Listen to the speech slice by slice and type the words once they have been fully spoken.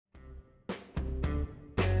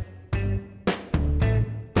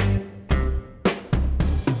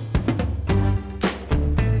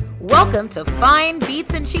welcome to Fine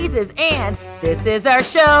Beats and Cheeses, and this is our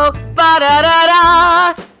show.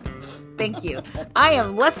 Ba-da-da-da! Thank you. I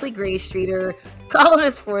am Leslie Gray Streeter,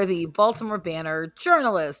 columnist for the Baltimore Banner,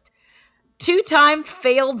 journalist, two-time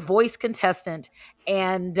failed voice contestant,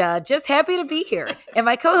 and just happy to be here. And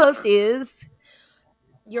my co-host is...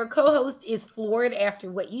 Your co-host is floored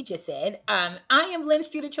after what you just said. I am Lynn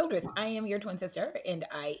Streeter Childress. I am your twin sister, and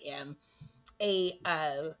I am a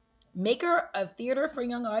maker of theater for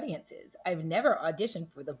young audiences. I've never auditioned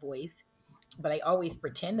for The Voice, but I always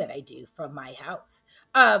pretend that I do from my house.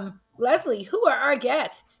 Leslie, who are our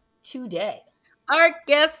guests today? Our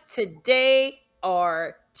guests today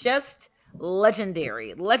are just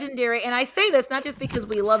legendary. And I say this not just because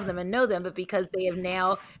we love them and know them, but because they have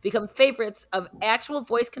now become favorites of actual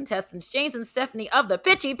voice contestants. James and Stephanie of the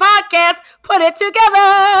Pitchy podcast put it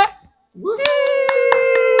together. Woo-hoo!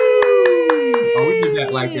 Oh, we did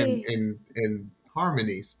that like in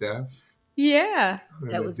harmony, Steph. Yeah.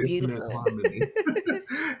 That was beautiful. Harmony.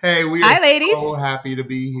 Hey, we Hi, are ladies. so happy to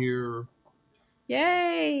be here.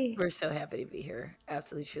 Yay. We're so happy to be here.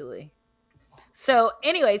 Absolutely, truly. So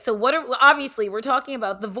anyway, obviously we're talking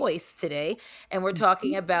about The Voice today, and we're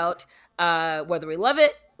talking about whether we love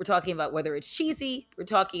it. We're talking about whether it's cheesy. We're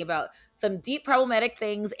talking about some deep problematic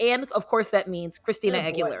things, and of course that means Christina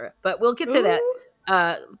Aguilera. But we'll get to that.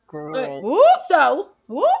 Girl. So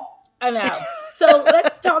I know. So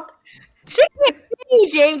let's talk.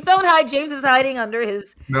 James, don't hide. James is hiding under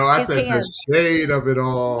his. No, I his said hand. the shade of it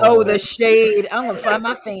all. Oh, the shade. I'm gonna find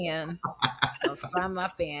my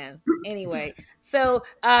fan. Anyway, so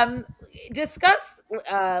discuss,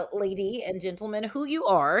 lady and gentlemen, who you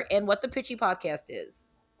are and what the Pitchy podcast is.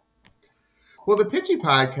 Well, the Pitchy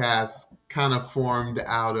podcast kind of formed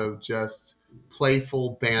out of just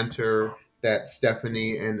playful banter that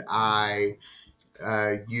Stephanie and I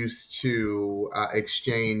used to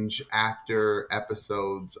exchange after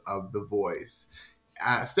episodes of The Voice.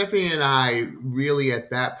 Stephanie and I really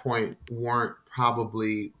at that point weren't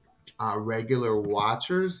probably regular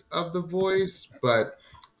watchers of The Voice, but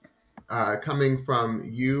coming from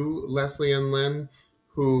you, Leslie and Lynn,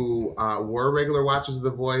 who were regular watchers of The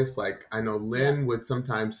Voice, like I know Lynn would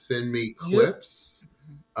sometimes send me clips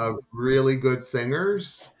of really good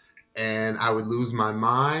singers, and I would lose my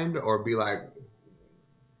mind or be like,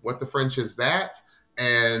 what the French is that?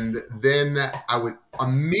 And then I would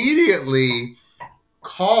immediately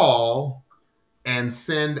call and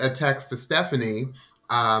send a text to Stephanie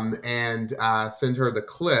and send her the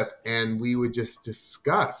clip, and we would just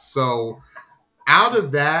discuss. So out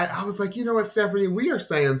of that, I was like, you know what, Stephanie, we are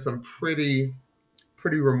saying some pretty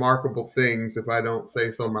remarkable things, if I don't say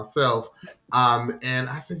so myself. And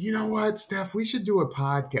I said, you know what, Steph, we should do a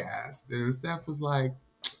podcast. And Steph was like,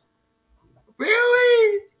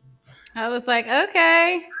 really? I was like,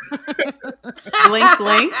 okay. Blink,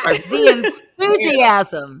 blink. The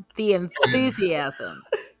enthusiasm. Yeah.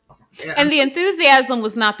 And the enthusiasm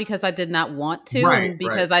was not because I did not want to, right, and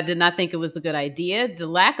because I did not think it was a good idea. The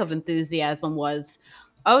lack of enthusiasm was,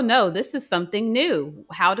 oh no, this is something new.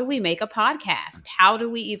 How do we make a podcast? How do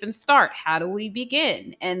we even start? How do we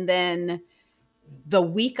begin? And then the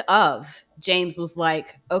week of, James was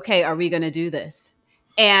like, okay, are we going to do this?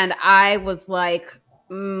 And I was like,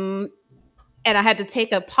 and I had to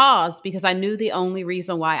take a pause because I knew the only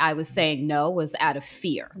reason why I was saying no was out of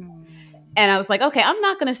fear. And I was like, okay, I'm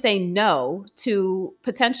not going to say no to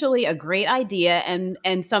potentially a great idea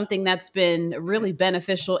and something that's been really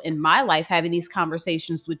beneficial in my life, having these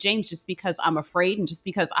conversations with James, just because I'm afraid and just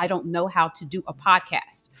because I don't know how to do a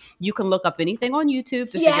podcast. You can look up anything on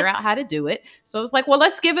YouTube to figure out how to do it. So I was like, well,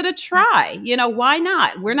 let's give it a try. Why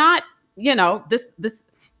not? We're not, this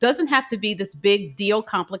doesn't have to be this big deal,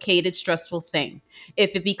 complicated, stressful thing.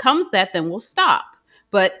 If it becomes that, then we'll stop.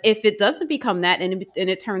 But if it doesn't become that and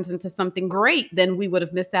it turns into something great, then we would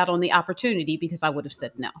have missed out on the opportunity because I would have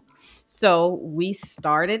said no. So we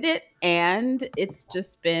started it, and it's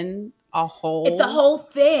just been it's a whole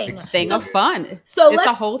thing of fun. So it's let's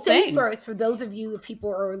a whole say thing. First, for those of you, if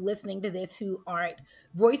people are listening to this who aren't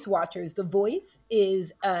Voice watchers, The Voice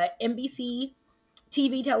is NBC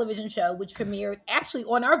TV television show, which premiered actually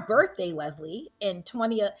on our birthday, Leslie, in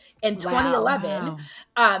 2011.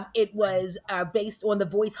 Wow. It was based on The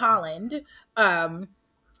Voice Holland, and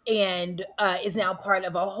is now part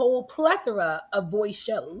of a whole plethora of voice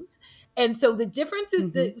shows. And so the difference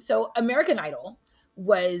is so American Idol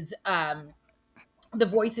was The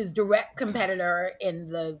Voice's direct competitor in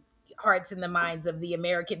the hearts and the minds of the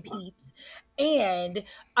American peeps, and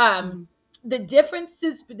the difference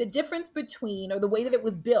between, or the way that it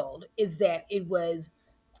was billed, is that it was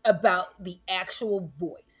about the actual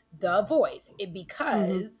voice,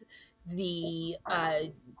 because the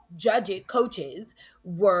judges, coaches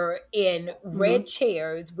were in red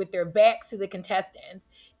chairs with their backs to the contestants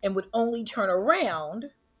and would only turn around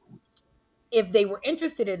if they were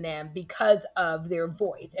interested in them because of their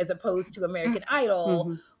voice, as opposed to American Idol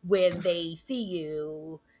Mm-hmm. when they see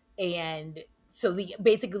you. And so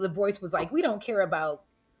basically the voice was like, we don't care about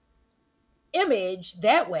image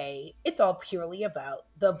that way. It's all purely about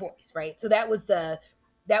the voice, right? So that was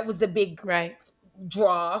the big Right.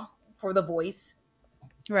 draw for the voice,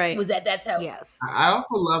 Right. was that's how. Yes. I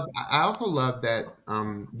also love that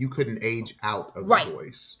you couldn't age out of The Right.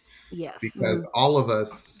 Voice, Yes. because Mm-hmm. all of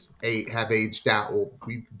us have aged out. Well,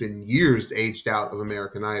 we've been years aged out of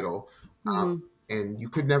American Idol, Mm-hmm. and you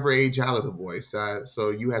could never age out of The Voice. So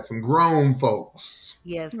you had some grown folks.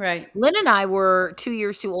 Yes. Right. Lynn and I were 2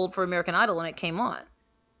 years too old for American Idol when it came on.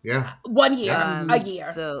 Yeah, One yeah. year, Mm-hmm. a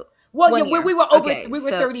year. So Well, yeah, 1 year. we were over. Okay. We were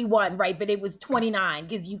So 31, right? But it was 29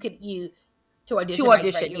 because you to to audition, right? Right,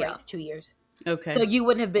 audition, you're right. yeah. It's 2 years. So Okay. you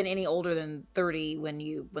wouldn't have been any older than 30 when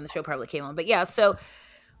the show probably came on. But yeah, so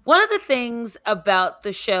one of the things about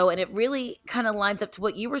the show, and it really kind of lines up to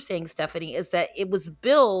what you were saying, Stephanie, is that it was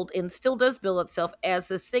billed and still does bill itself as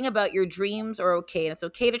this thing about your dreams are okay and it's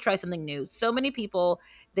okay to try something new. So many people,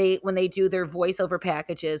 when they do their voiceover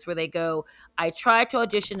packages where they go, I tried to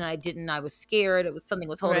audition and I didn't. I was scared. It was something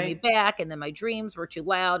was holding me Right. back, and then my dreams were too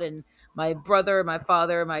loud, and my brother, my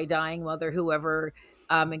father, my dying mother, whoever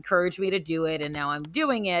encouraged me to do it, and now I'm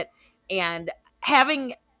doing it. And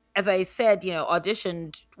having, as I said,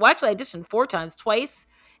 auditioned. Well, actually, I auditioned 4 times, twice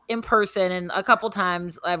in person, and a couple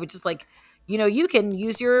times I would just like, you can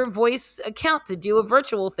use your voice account to do a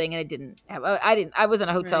virtual thing, and I didn't have. I didn't. I was in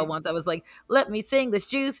a hotel Right. once. I was like, "Let me sing this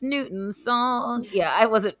Juice Newton song." Yeah, I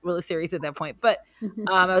wasn't really serious at that point, but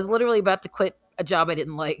I was literally about to quit a job I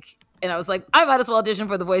didn't like. And I was like, I might as well audition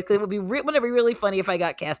for The Voice because it wouldn't it be really funny if I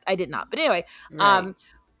got cast. I did not, but anyway, Right. um,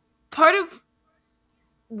 part of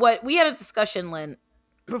what we had a discussion, Lynn,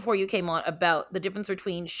 before you came on about the difference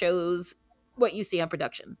between shows, what you see on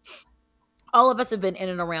production. All of us have been in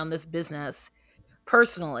and around this business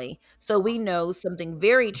personally, so we know something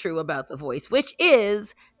very true about The Voice, which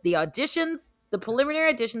is the auditions, the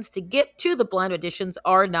preliminary auditions to get to the blind auditions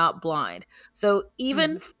are not blind. So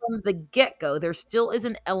even Mm-hmm. from the get-go, there still is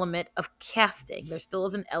an element of casting. There still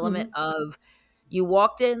is an element Mm-hmm. of, you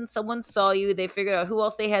walked in, someone saw you, they figured out who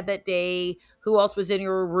else they had that day, who else was in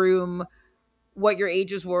your room, what your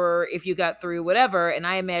ages were, if you got through, whatever. And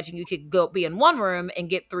I imagine you could go be in one room and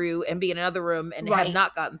get through and be in another room and have Right.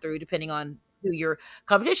 not gotten through, depending on who your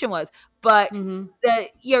competition was. But Mm-hmm.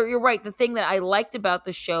 you're right. The thing that I liked about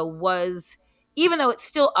the show was, even though it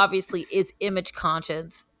still obviously is image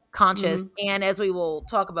conscious, Mm-hmm. and as we will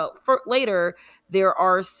talk about later, there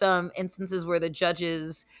are some instances where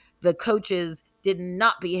the coaches did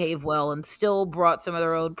not behave well and still brought some of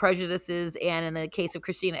their own prejudices, and in the case of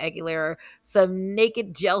Christina Aguilera, some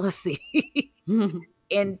naked jealousy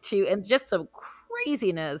into, and just some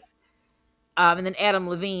craziness. And then Adam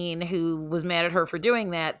Levine, who was mad at her for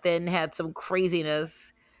doing that, then had some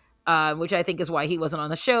craziness, which I think is why he wasn't on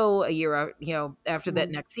the show a year, after that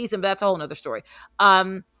Mm-hmm. next season. But that's a whole nother story.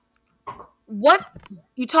 Um, what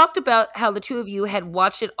you talked about how the two of you had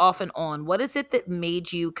watched it off and on. What is it that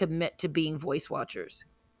made you commit to being voice watchers?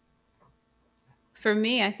 For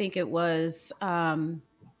me, I think it was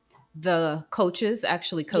the coaches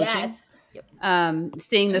actually coaching. Yes. Yep.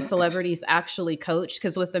 Seeing the celebrities actually coach,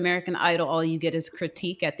 because with American Idol, all you get is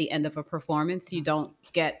critique at the end of a performance. You don't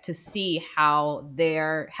get to see how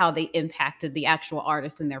they impacted the actual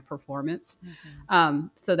artist in their performance.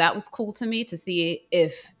 So that was cool to me to see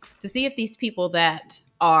if these people that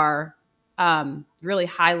are really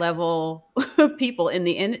high level people in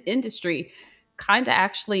the industry kind of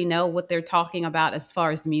actually know what they're talking about as far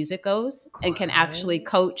as music goes, and can actually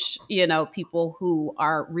coach, people who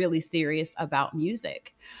are really serious about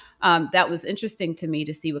music. That was interesting to me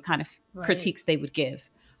to see what kind of Right. critiques they would give.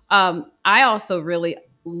 I also really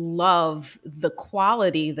love the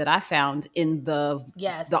quality that I found in the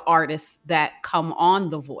Yes. artists that come on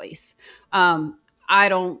The Voice. I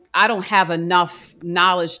don't have enough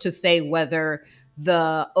knowledge to say whether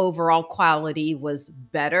the overall quality was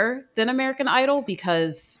better than American Idol,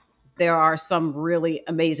 because there are some really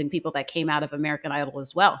amazing people that came out of American Idol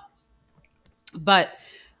as well. But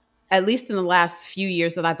at least in the last few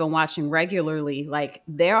years that I've been watching regularly, like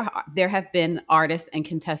there have been artists and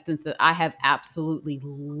contestants that I have absolutely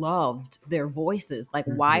loved their voices. Like,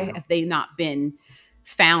 why Mhm. have they not been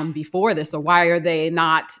found before this, or why are they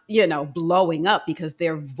not, blowing up? Because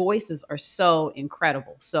their voices are so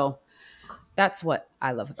incredible. So that's what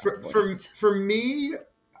I love about The For Voice. for me,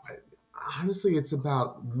 honestly, it's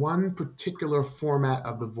about one particular format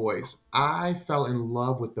of The Voice. I fell in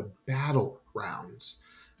love with the battle rounds.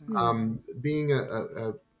 Mhm. Being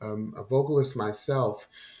a vocalist myself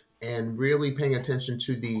and really paying attention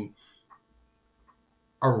to the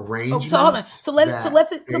Oh, so hold on. arrangements So let's so that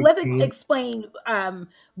let's so they let's came. explain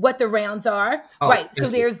what the rounds are. Oh, Right. So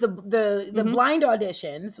thank you. there's the Mhm. blind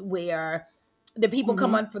auditions where the people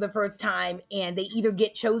come Mhm. on for the first time and they either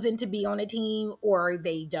get chosen to be on a team or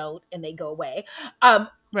they don't and they go away. Um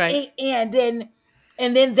Right. and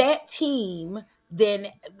then that team then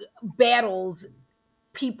battles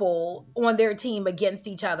people on their team against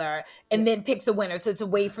each other and then picks a winner. So it's a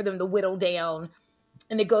way for them to whittle down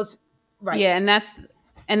and it goes right. Yeah,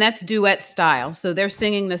 and that's duet style. So they're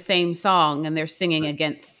singing the same song and they're singing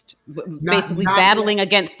against Not basically not battling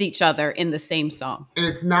against each other in the same song. and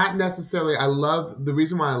it's not necessarily. I love the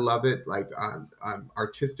reason why I love it, like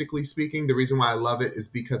artistically speaking, the reason why I love it is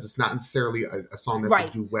because it's not necessarily a song that's a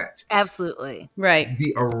Right. duet. Absolutely. Right.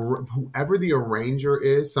 Whoever the arranger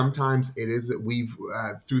is, sometimes it is that we've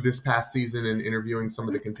through this past season and interviewing some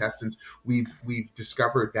of the contestants, we've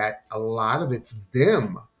discovered that a lot of it's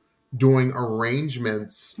them doing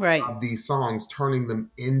arrangements Right. of these songs, turning them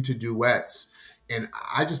into duets, and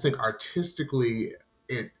I just think artistically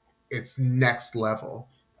it it's next level.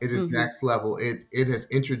 It is Mhm. next level. It has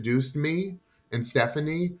introduced me and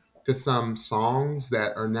Stephanie to some songs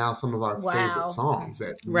that are now some of our favorite Wow. songs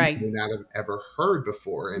that we Right. may not have ever heard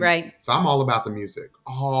before. And Right. so I'm all about the music.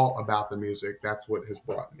 All about the music. That's what has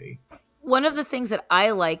brought me. One of the things that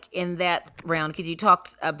I like in that round, because you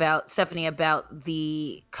talked about, Stephanie, about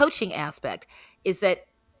the coaching aspect, is that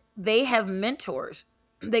they have mentors.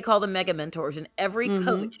 They call them mega mentors, and every Mhm.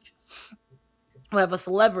 coach will have a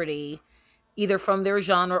celebrity either from their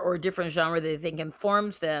genre or a different genre that they think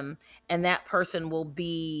informs them, and that person will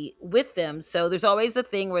be with them. So there's always a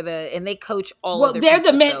thing where and they coach all of Well, their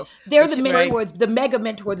people. So they're the the two Right. first. mentors. The mega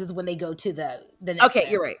mentors is when they go to the next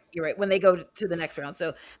Okay, you're round. right. You're right. When they go to the next round,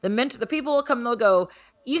 so the people will come, they'll go.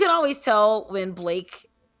 You can always tell when Blake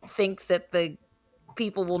thinks that the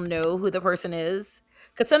people will know who the person is.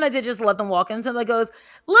 Because sometimes they just let them walk in. And somebody goes,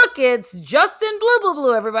 "Look, it's Justin Blue Blue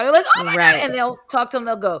Blue." Everybody like, "Oh my god!" And Right. they'll talk to him.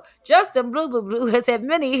 They'll go, "Justin Blue Blue Blue has had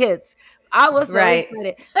many hits." I was so Right.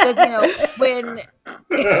 excited because when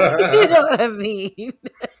you know what I mean.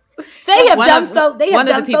 They have One done of so. They have one of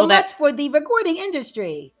the done so people that much for the recording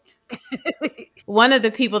industry. one of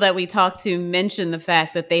the people that we talked to mentioned the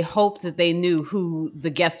fact that they hoped that they knew who the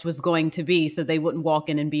guest was going to be so they wouldn't walk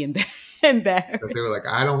in and be Because embarrassed. they were like,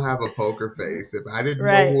 I don't have a poker face. If I didn't know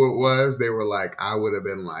Right. who it was, they were like, I would have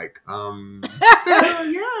been like, yay.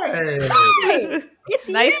 Hey, it's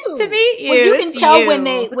Nice to you. meet you. Well, you can It's tell when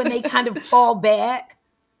they you. kind of fall back,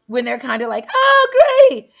 when they're kind of like, "Oh,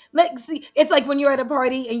 great." Let's see. It's like when you're at a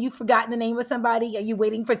party and you've forgotten the name of somebody. Are you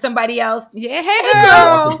waiting for somebody else? Yeah, hey Hey, They're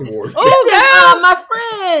girl. walking girl, towards you. this is Oh my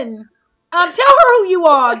friend. Tell her who you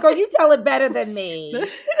are, girl. You tell it better than girl. me.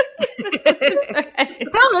 Right.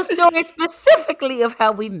 Tell the story specifically of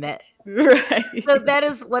how we met. So Right. that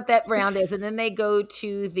is what that round is, and then they go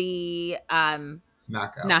to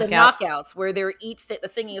Knockout. the Knockouts. knockouts where they're each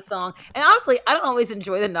singing a song. And honestly, I don't always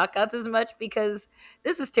enjoy the knockouts as much because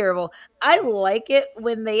this is terrible. I like it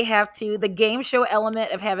when they have to the game show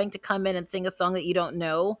element of having to come in and sing a song that you don't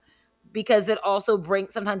know, because it also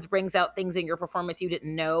sometimes brings out things in your performance you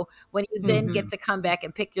didn't know. When you then Mhm. get to come back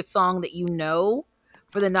and pick your song that you know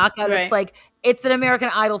for the knockout, it's Right. like it's an American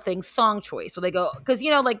Idol thing, song choice. So they go, because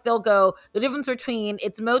like they'll go, the difference between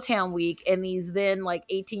it's Motown week and these then like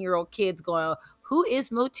 18-year-old kids going, who is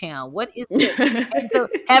Motown? What is this? And so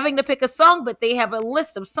having to pick a song, but they have a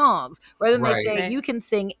list of songs rather than they Right. say Right. you can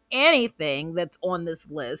sing anything that's on this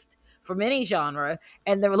list from any genre.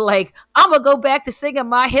 And they were like, I'm gonna go back to singing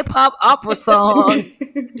my hip hop opera song.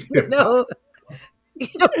 you Hip hop. know,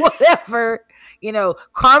 whatever.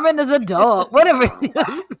 Carmen is a dog. Whatever.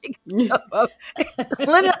 Just make stuff up.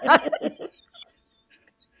 Linda,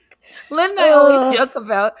 Linda and I always Ugh. joke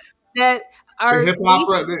about that. The Our hip niece,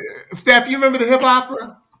 opera. Steph, you remember the hip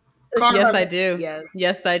opera? Yes, I Carmen. do. yes,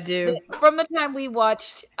 Yes, I do. from the time we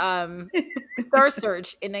watched Star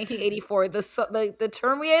Search in 1984, the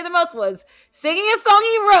term we hated the most was singing a song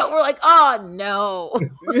he wrote. We're like, oh no.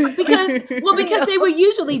 Because they were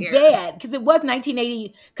usually Here. bad because it was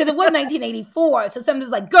 1980 because it was 1984. So something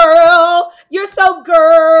was like, "Girl, you're so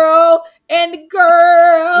girl and the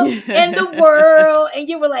girl and the world," and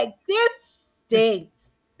you were like, "This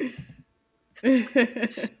stinks."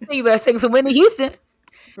 You better sing some Whitney Houston.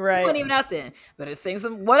 Right. Wasn't even out then. Better sing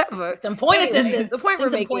some whatever. Some point Anyway, assistance. the point Sing we're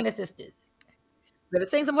some making. point assistance. Better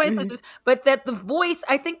sing some Whitney Houston. But that the voice,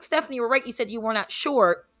 I think Stephanie, you were right. You said you were not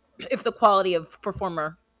sure. if the quality of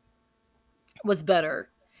performer was better.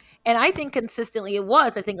 And I think consistently it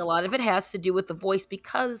was. I think a lot of it has to do with the voice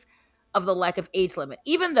because of the lack of age limit.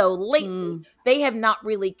 Even though lately Mm, they have not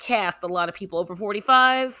really cast a lot of people over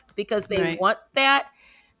 45 because they right. want that.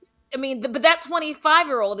 I mean, but that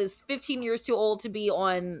 25-year-old is 15 years too old to be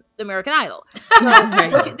on American Idol. So,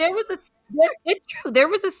 Right. but there was a, it's true. There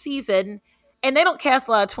was a season, and they don't cast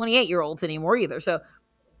a lot of 28-year-olds anymore either. So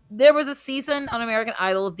there was a season on American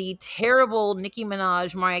Idol, the terrible Nicki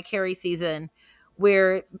Minaj, Mariah Carey season,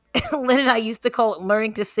 where Lynn and I used to call it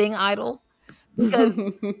learning to sing idol because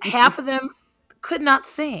half of them could not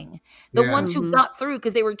sing. The Yeah. ones who Mhm. got through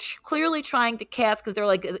because they were clearly trying to cast because they're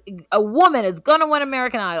like a woman is gonna win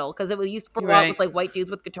American Idol because it was used for a while. It Right. was like white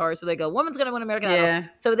dudes with guitars, so they go, "Woman's gonna win American Idol." Yeah.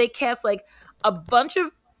 So they cast like a bunch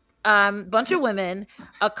of women,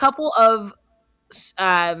 a couple of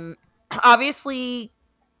um obviously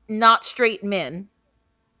not straight men,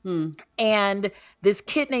 Hmm. and this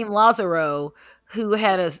kid named Lazaro who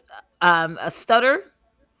had a stutter,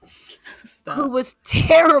 who Stop. was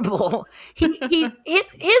terrible. His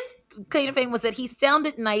claim to fame was that he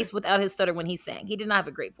sounded nice without his stutter when he sang. He did not have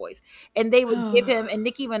a great voice, and they would give him. And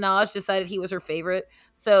Nicki Minaj decided he was her favorite,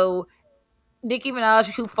 so Nicki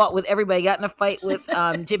Minaj, who fought with everybody, got in a fight with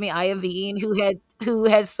Jimmy Iovine, who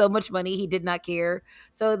had so much money he did not care.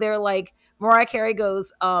 So they're like, Mariah Carey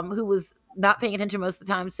goes, who was not paying attention most of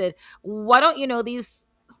the time, said, "Why don't you know these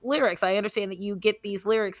lyrics? I understand that you get these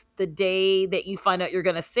lyrics the day that you find out you're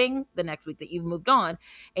going to sing the next week that you've moved on."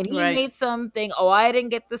 And he Right. made something. Oh, I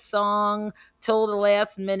didn't get the song till the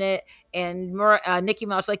last minute. And Nicki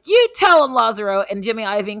Minaj like, "You tell him, Lazaro." And Jimmy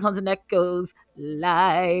Iovine comes and neck goes,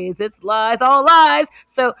 "Lies, it's lies, all lies."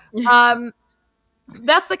 So um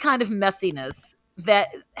that's the kind of messiness that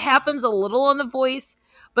happens a little on The Voice,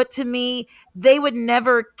 but to me they would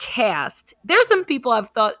never cast. There's some people I've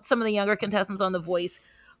thought, some of the younger contestants on The Voice,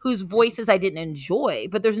 whose voices I didn't enjoy,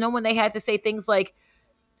 but there's no one they had to say things like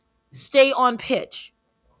stay on pitch.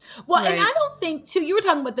 Well, and I Right. don't think too. You were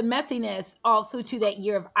talking about the messiness also to that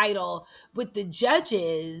year of Idol with the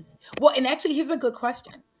judges. Well, and actually, here's a good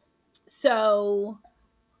question. So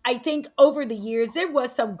I think over the years there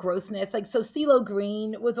was some grossness. Like, so CeeLo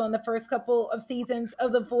Green was on the first couple of seasons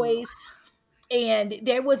of The Voice, and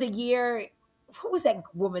there was a year. What was that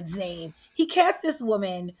woman's name? He cast this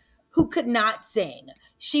woman who could not sing.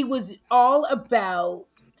 She was all about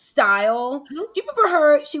style. Who? Do you remember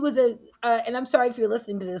her? She was and I'm sorry if you're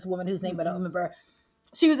listening to this woman whose name I don't Mm-mm. remember.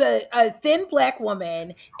 She was a thin black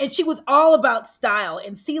woman, and she was all about style.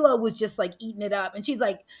 And CeeLo was just like eating it up. And she's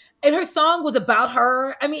like, and her song was about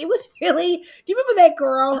her. I mean, it was really. Do you remember that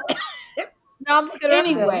girl? No, I'm looking her up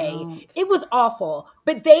I though. Anyway, don't. it was awful.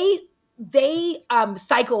 But they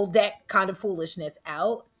cycled that kind of foolishness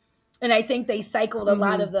out, and I think they cycled a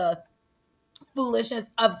lot of Mhm. the foolishness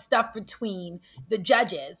of stuff between the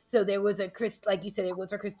judges. So there was a Chris, like you said, there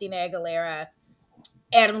was a Christina Aguilera,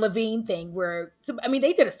 Adam Levine thing where, so, I mean,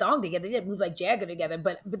 they did a song together. They did Move Like Jagger together,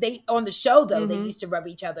 but they on the show though they Mhm. used to rub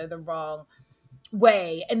each other the wrong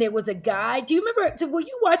way. And there was a guy. Do you remember? So were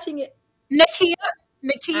you watching it? Nakia? I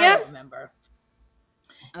Nakia? don't remember.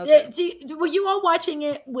 Okay. Were you all watching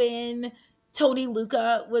it when Tony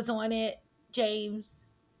Luca was on it,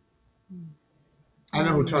 James? I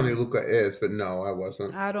know who Tony Mm, Luca is, but no, I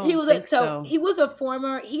wasn't. I He don't was think so so. he was a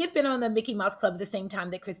former. He had been on the Mickey Mouse Club at the same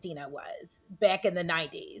time that Christina was back in the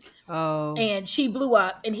 90s, Oh, and she blew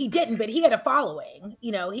up, and he didn't, but he had a following.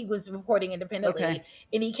 You know, he was reporting independently, okay.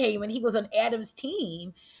 and he came and he was on Adam's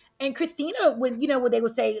team. And Christina, when they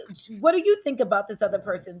would say, "What do you think about this other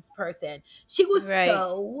person's person?" She was Right.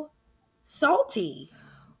 so salty.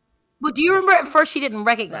 Well, do you remember at first she didn't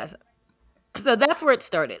recognize Right. him? So that's where it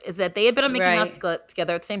started, is that they had been on Mickey Mouse Right.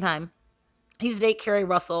 together at the same time. He's date Carrie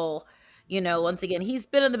Russell. Once again, he's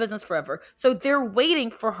been in the business forever. So they're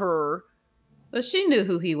waiting for her. But she knew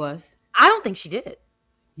who he was. I don't think she did.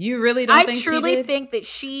 You really don't I think she truly did? think that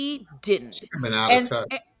she She's didn't. been out of And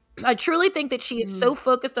touch. I truly think that she is Mm, so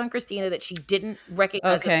focused on Christina that she didn't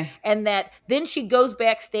recognize him. okay. And that then she goes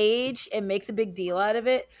backstage and makes a big deal out of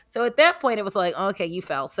it. So at that point, it was like, okay, you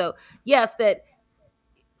fell. So, yes, that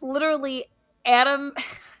literally Adam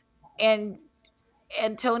and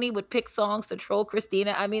Tony would pick songs to troll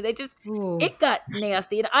Christina. I mean, Ooh. it got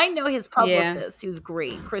nasty. And I know his Yeah. publicist, who's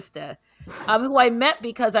great, Krista, who I met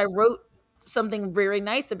because I wrote something very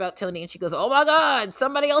nice about Tony, and she goes, "Oh my God,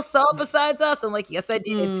 somebody else saw it besides us." I'm like, "Yes, I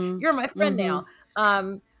did. Mm, You're my friend now." mhm.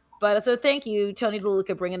 Um, but so thank you, Tony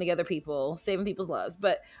DeLuca, bringing together people, saving people's lives.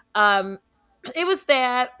 But um, it was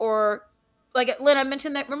that, or like Lynn, I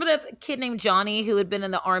mentioned that. Remember that kid named Johnny who had been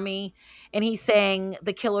in the army, and he sang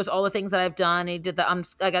 "The Killers," all the things that I've done. He did the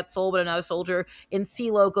I got soul, but I'm not a soldier. And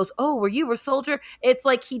CeeLo goes, "Oh, were you a soldier?" It's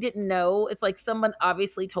like he didn't know. It's like someone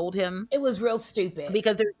obviously told him, It was real stupid.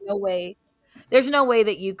 because there's no way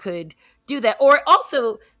that you could do that. Or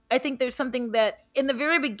also, I think there's something that in the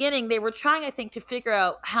very beginning they were trying, I think, to figure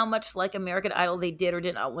out how much like American Idol they did or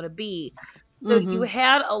did not want to be. So you Mm-hmm.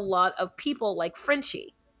 had a lot of people like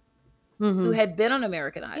Frenchie who Mm-hmm. had been on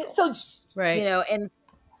American Yeah, Idol, so you Right. know,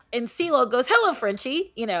 and CeeLo goes, "Hello,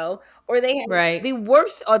 Frenchie," or they had Right. the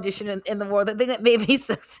worst audition in the world. The thing that made me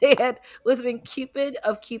so sad was when Cupid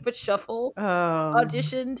of Cupid Shuffle Oh,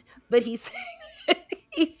 auditioned, but he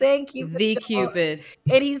sang Cupid the Shuffle, Cupid.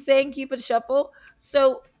 and he sang Cupid Shuffle.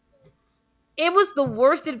 So it was the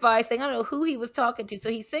worst advice thing. I don't know who he was talking to. So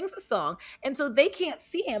he sings the song, and so they can't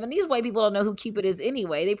see him. And these white people don't know who Cupid is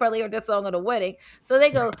anyway. They probably heard that song at a wedding. So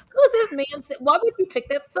they go, "Who's this man? Why would you pick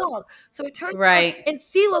that song?" So he turns around, Right. and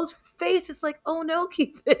CeeLo's face is like, "Oh no,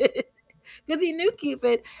 Cupid," because he knew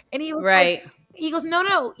Cupid, and he was like, Right. he goes, "No,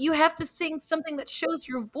 no, you have to sing something that shows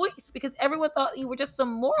your voice, because everyone thought you were just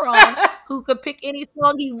some moron who could pick any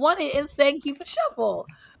song he wanted and sang Cupid Shuffle."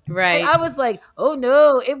 And Right. I was like, "Oh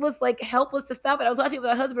no!" It was like helpless to stop it. I was watching it with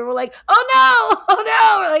my husband. We're like, "Oh no! Oh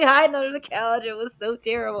no!" We're like hiding under the couch. It was so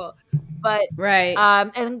terrible. But Right.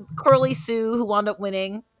 and Curly Sue, who wound up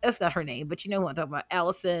winning. That's not her name, but you know who I'm talking about.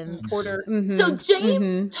 Allison Porter. So Mm-hmm.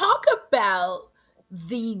 James, Mm-hmm. talk about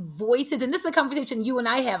the voices, and this is a conversation you and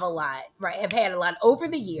I have a lot, right? Have had a lot over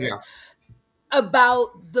the Yeah. years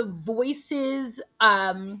about the voices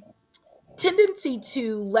tendency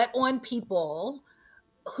to let on people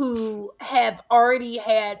who have already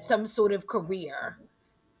had some sort of career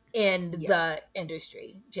in the Yes.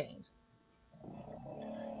 industry, James.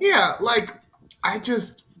 Yeah, like I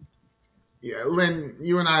just yeah, Lynn,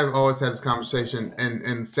 you and I have always had this conversation,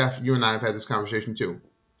 and Steph, you and I have had this conversation too.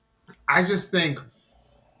 I just think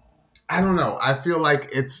I don't know. I feel like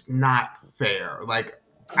it's not fair. Like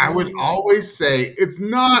I would always say it's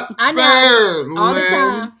not I know, fair, all the Lynn,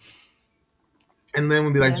 time. and Lynn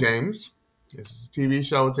would be like, Yeah. James, this is a TV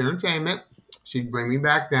show. It's entertainment. She'd bring me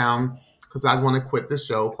back down because I'd want to quit the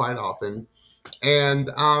show quite often, and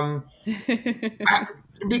I,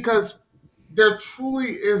 because there truly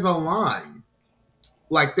is a line.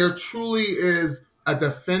 Like there truly is a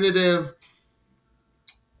definitive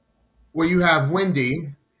where you have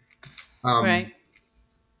Wendy, Right. um,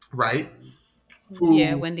 right?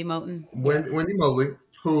 Yeah, Who Wendy Moten. Yes. Wendy Mobley,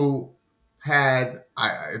 who had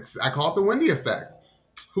I call it the Wendy effect,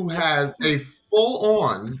 who had a full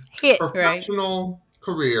on Hit. Right. professional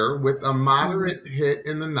career with a Mm-hmm. moderate hit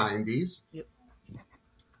in the 90s. Yep.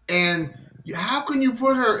 And how can you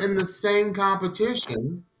put her in the same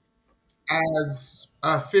competition as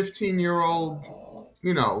a 15-year-old,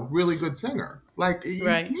 really good singer? Like you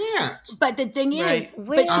Right. can't. But the thing Right. is,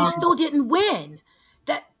 but she When Um, still didn't win.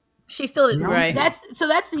 That she still didn't no, win. Right. that's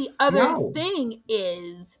the other no. thing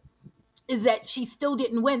is that she still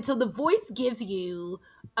didn't win. So the voice gives you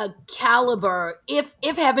a caliber. If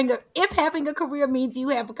having a career means you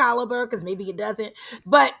have a caliber, because maybe it doesn't,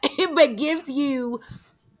 but but gives you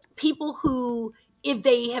people who, if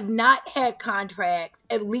they have not had contracts,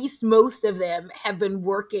 at least most of them have been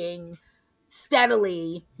working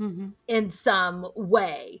steadily Mm-hmm. in some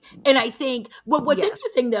way. And I think what's Yes.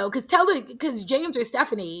 interesting though, because James or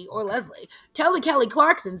Stephanie or Leslie tell the Kelly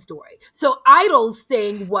Clarkson story. So Idol's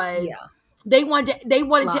thing was Yeah. they wanted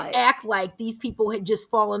to Live. act like these people had just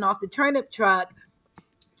fallen off the turnip truck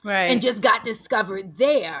and Right. just got discovered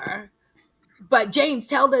there. But James,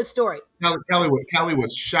 tell the story. Kelly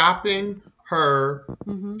was shopping her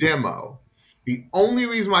Mm-hmm. demo. The only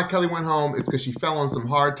reason why Kelly went home is because she fell on some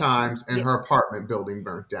hard times and Yep. her apartment building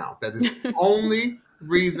burnt down. That is the only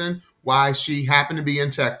reason why she happened to be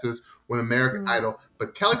in Texas when American Mm. Idol.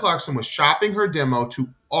 But Kelly Clarkson was shopping her demo to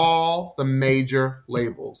all the major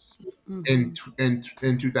labels in Mm-hmm.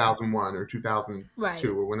 in 2001 or 2002 Right.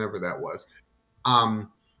 or whenever that was.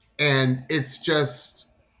 Um, and it's just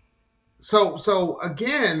so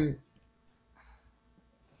again,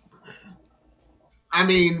 I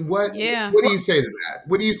mean, Yeah. what do Well, you say to that?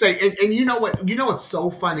 What do you say? And you know what? You know what's so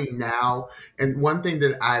funny now? And one thing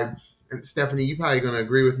that and Stephanie, you probably going to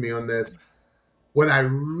agree with me on this. What I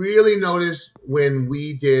really noticed when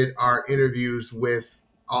we did our interviews with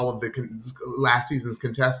all of the last season's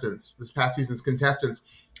contestants, this past season's contestants,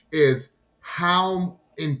 is how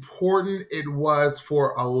important it was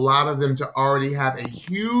for a lot of them to already have a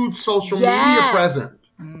huge social media Yes.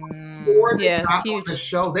 presence before mm, they Yes. got on the Huge.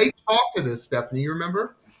 show. They talked to this, Stephanie. You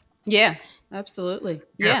remember? Yeah. Absolutely.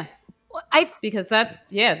 Yeah. Yeah. Well, I because that's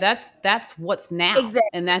what's now, exactly.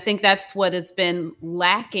 and I think that's what has been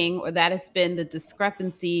lacking, or that has been the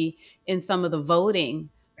discrepancy in some of the voting.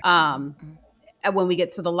 um and when we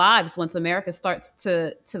get to the lives, once America starts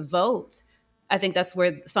to vote, I think that's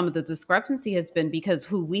where some of the discrepancy has been, because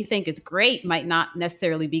who we think is great might not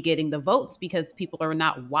necessarily be getting the votes, because people are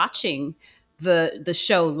not watching the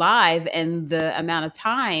show live, and the amount of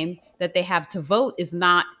time that they have to vote is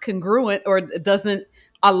not congruent, or doesn't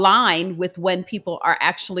align with when people are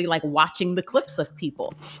actually like watching the clips of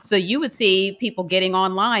people. So you would see people getting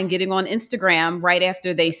online, getting on Instagram right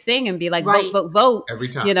after they sing, and be like, vote, Right. vote, vote. Every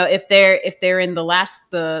time. You know, if they're in the last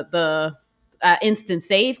the instant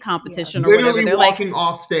save competition or Yes. whatever, Literally they're like walking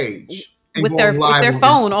off stage and with going their live on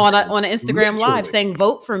phone Instagram. on an Instagram live Literally. saying,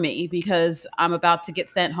 vote for me because I'm about to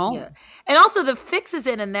get sent Yeah. home. And also the fix is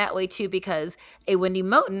in that way too, because a Wendy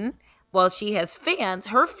Moten, while she has fans,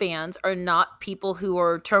 her fans are not people who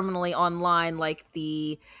are terminally online like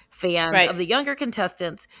the fans Right. of the younger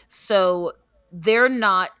contestants. So they're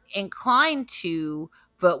not inclined to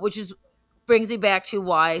vote, which is brings me back to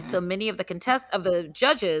why so many of the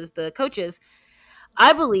judges, the coaches,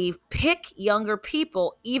 I believe, pick younger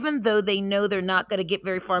people, even though they know they're not going to get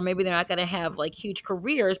very far. Maybe they're not going to have like huge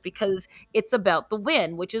careers, because it's about the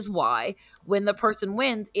win, which is why when the person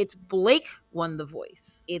wins, it's Blake won the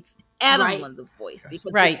voice. It's Adam Right. won the voice, Yes.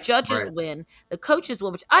 because the Right. judges Right. win, the coaches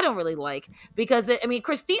win, which I don't really like, because I mean,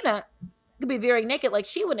 Christina could be very naked. Like,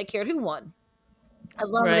 she wouldn't have cared who won, as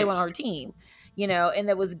long as they Right. went on her team, and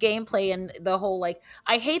there was gameplay and the whole, like,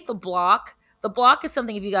 I hate the block. The block is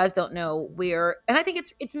something, if you guys don't know, where, and I think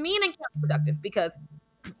it's mean and counterproductive, because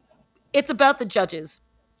it's about the judges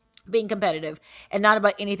being competitive and not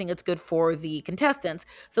about anything that's good for the contestants.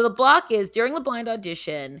 So the block is during the blind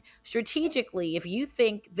audition, strategically, if you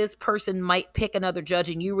think this person might pick another judge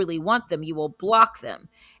and you really want them, you will block them.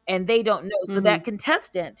 And they don't know. So Mm-hmm. that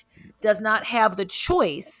contestant does not have the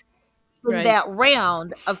choice in Right. that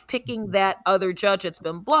round of picking that other judge that's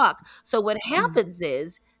been blocked. So what happens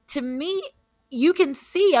is, to me, you can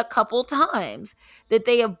see a couple times that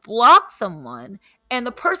they have blocked someone and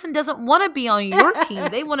the person doesn't want to be on your team.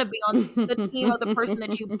 They want to be on the team of the person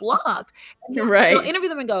that you blocked. And they'll Right. interview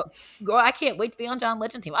them and go, girl, I can't wait to be on John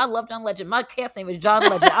Legend team. I love John Legend. My cast name is John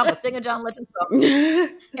Legend. I'm a singer John Legend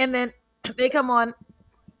song. And then they come on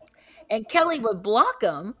and Kelly would block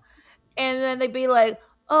them, and then they'd be like,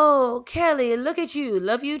 "Oh, Kelly, look at you,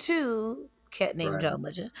 love you too." Cat named Right. John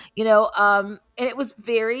Legend, and it was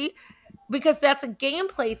very, because that's a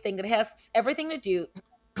gameplay thing that has everything to do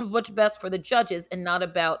what's best for the judges and not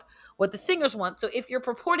about what the singers want. So if you're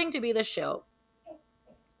purporting to be the show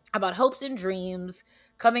about hopes and dreams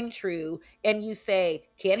coming true, and you say,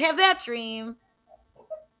 "Can't have that dream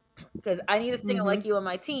because I need a singer Mm-hmm. like you on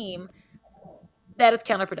my team," that is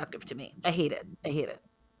counterproductive to me. I hate it. I hate it.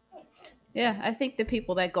 Yeah, I think the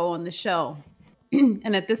people that go on the show,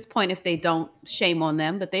 and at this point, if they don't, shame on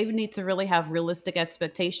them, but they need to really have realistic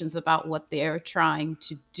expectations about what they're trying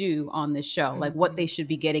to do on this show, like what Mhm. they should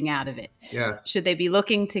be getting out of it. Yes. Should they be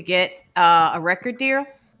looking to get a record deal?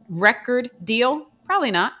 Record deal?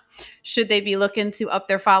 Probably not. Should they be looking to up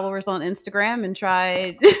their followers on Instagram and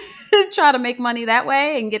try try to make money that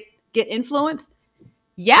way and get influence?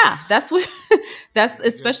 Yeah, that's what that's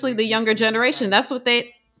especially the younger generation. That's what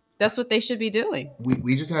they should be doing.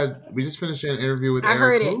 We just finished an interview with I Eric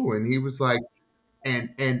heard it. Wu, and he was like,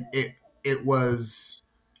 and it was,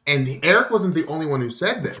 and Eric wasn't the only one who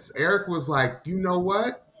said this. Eric was like, you know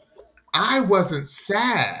what? I wasn't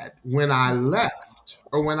sad when I left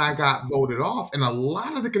or when I got voted off, and a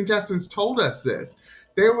lot of the contestants told us this.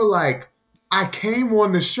 They were like, I came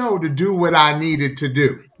on the show to do what I needed to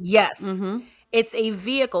do. Yes. Mm-hmm. It's a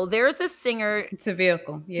vehicle. There's a singer It's a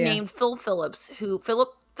vehicle. Yeah. named Philip Phillips,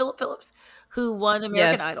 who won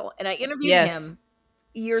American Yes. Idol, and I interviewed Yes. him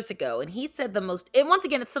years ago, and he said the most. And once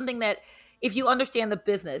again, it's something that, if you understand the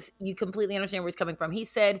business, you completely understand where he's coming from. He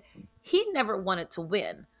said he never wanted to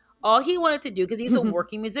win. All he wanted to do, because he's a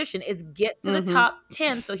working musician, is get to the Mm-hmm. top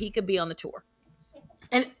 10 so he could be on the tour.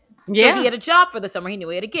 And So he Yeah. had a job for the summer. He knew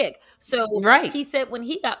he had a gig. So Right. he said when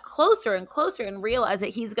he got closer and closer and realized that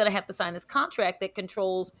he's going to have to sign this contract that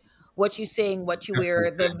controls what you sing, what you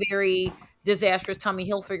wear, the very disastrous Tommy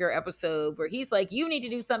Hilfiger episode where he's like, you need to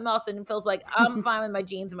do something else. And feels like, I'm fine with my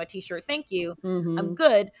jeans and my t-shirt. Thank you. I'm Mm-hmm.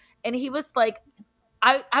 good. And he was like,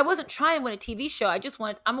 I wasn't trying to win a TV show. I just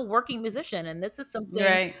wanted, I'm a working musician. And this is something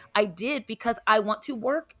Right. I did because I want to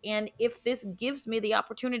work. And if this gives me the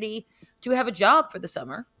opportunity to have a job for the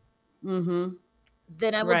summer, Mm-hmm.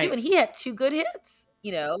 then I will do. Right. And he had two good hits,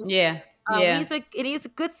 Yeah. Yeah. he's a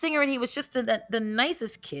good singer, and he was just the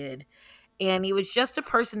nicest kid. and he was just a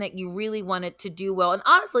person that you really wanted to do well. And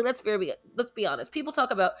honestly, let's be honest. People talk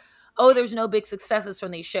about, oh, there's no big successes from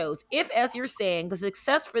these shows. If, as you're saying, the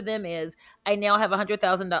success for them is I now have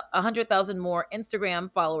 100,000 more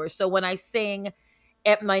Instagram followers. So when I sing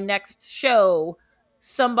at my next show,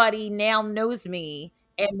 somebody now knows me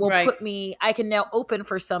and will Right. put me, I can now open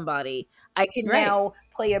for somebody. I can Right. now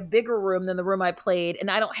play a bigger room than the room I played, and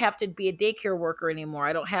I don't have to be a daycare worker anymore.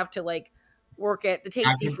 I don't have to like work at the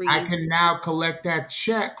Tasty I Freeze. can now collect that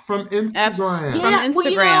check from From Instagram. Yeah, well,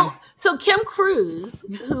 Instagram. so Kim Cruz,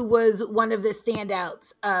 who was one of the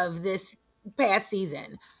standouts of this past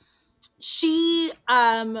season, she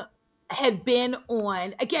had been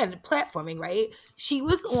on, again, platforming, right? She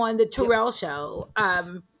was on the Yep. Terrell show.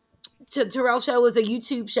 Terrell show is a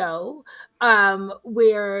YouTube show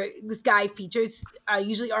where this guy features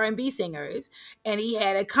usually R&B singers, and he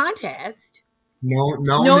had a contest, No,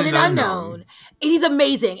 known known and and unknown, unknown. and he's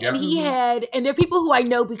amazing. And Yep. he had, and there are people who I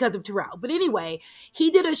know because of Terrell. But anyway, he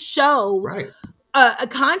did a show, Right. a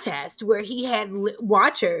contest where he had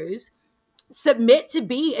watchers submit to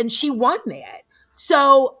be, and she won that.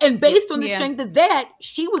 So, and Yep. based on the Yeah. strength of that,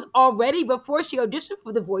 she was already, before she auditioned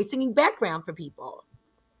for The Voice, singing background for people.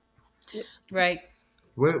 Yep. Right.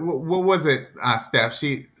 What was it, Steph?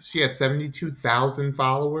 She had 72,000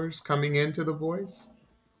 followers coming into The Voice.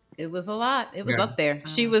 It was a lot. It was Yeah. up there.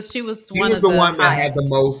 She was She one was of the the one that had the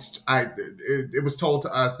highest. most. It was told to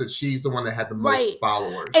us that she's the one that had the Right. most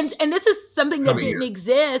followers And this is something that coming didn't in.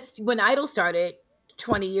 exist when Idol started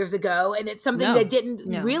 20 years ago, and it's something No. that didn't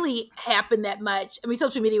No. really happen that much. I mean,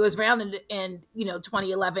 social media was around in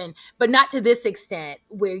 2011, but not to this extent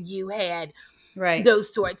where you had Right.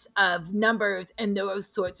 those sorts of numbers and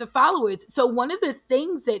those sorts of followers. So one of the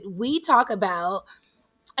things that we talk about,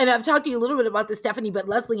 and I've talked to you a little bit about this, Stephanie, but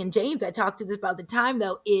Leslie and James, I talked to this about the time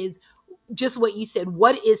though, is just what you said.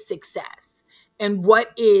 What is success? And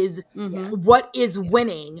what is Mm-hmm.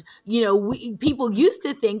 winning? People used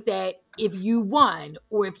to think that if you won,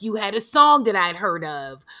 or if you had a song that I'd heard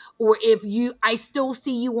of, or if I still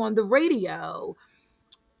see you on the radio,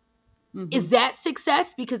 Mm-hmm. is that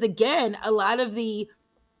success? Because again, a lot of the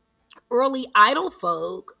early Idol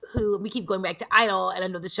folk, who, we keep going back to Idol, and I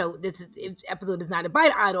know this episode is not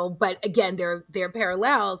about Idol, but again, there are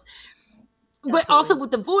parallels. But also Absolutely.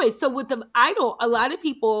 with The Voice. So with the Idol, a lot of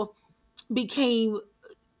people became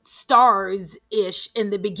stars ish in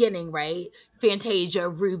the beginning, right? Fantasia,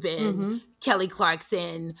 Ruben, Mm-hmm. Kelly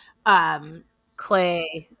Clarkson, um,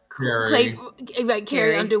 Clay, Clay, Carrie. like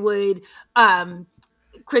Carrie Carrie. Underwood,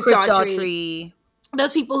 Chris Chris Daughtry. Daughtry,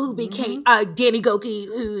 Those people who became Danny Goki,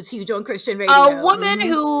 who's huge on Christian a radio. woman Mhm.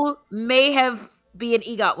 who may have be an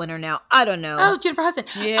EGOT winner now. I don't know. Oh, Jennifer Hudson.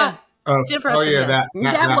 Yeah. Jennifer Oh Hudson, yeah,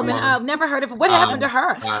 yes. That woman, woman. I've never heard of her. What happened to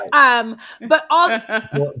her? Right. But all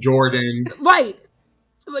Jordan. right,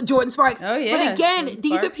 Jordan Sparks. Oh, yeah, But again, Jordan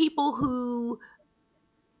these are Sparks. people who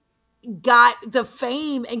got the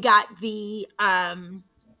fame and got the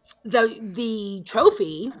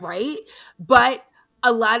trophy, right? But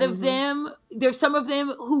a lot of Mhm. them, there's some of them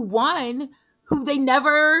who won, who they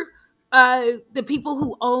never, the people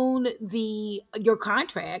who own your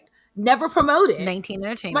contract never promoted. 19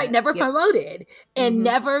 Entertainment. Right, never Yep. promoted, and Mhm.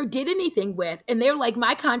 never did anything with. And they're like,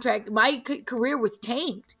 my career was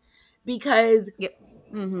tanked because Yep.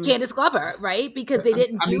 Mhm. Candace Glover, right? Because they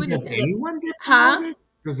didn't I do mean, does anything. anyone get Huh? promoted?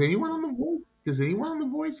 Does anyone on The Voice? Does anyone on The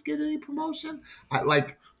Voice get any promotion?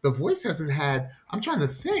 Like The Voice hasn't had. I'm trying to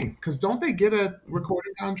think, because don't they get a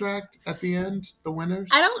recording contract at the end? The winners.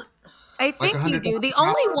 I don't. I Like think you do. The $100,000.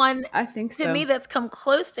 only one I think to so. me that's come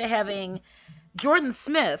close to having Jordan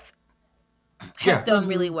Smith has Yeah. done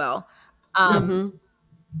really Mhm. well. Mhm.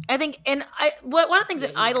 I think, and one of the things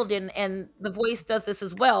that Yeah, Idol yes. did, and The Voice does this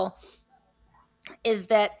as well, is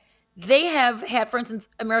that they have had, for instance,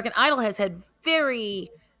 American Idol has had very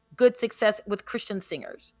good success with Christian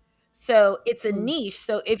singers. So it's a Mm. niche.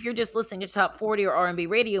 So if you're just listening to top 40 or R&B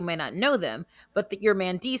radio, you may not know them, but your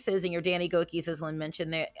Mandisas and your Danny Gokis, as Lynn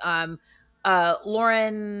mentioned,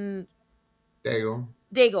 Lauren There you go.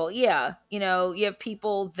 Daigle, yeah, you have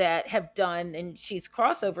people that have done, and she's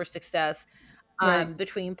crossover success Right.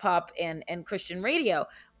 between pop and Christian radio.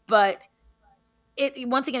 But it,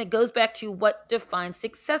 once again, it goes back to what defines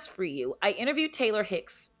success for you. I interviewed Taylor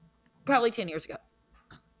Hicks probably 10 years ago,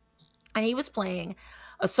 and he was playing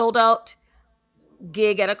a sold out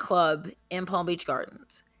gig at a club in Palm Beach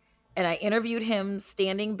Gardens. And I interviewed him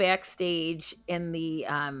standing backstage in the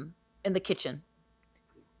kitchen.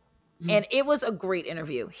 And it was a great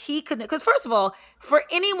interview. He couldn't, because first of all, for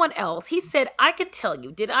anyone else, he said, I could tell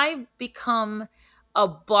you, did I become a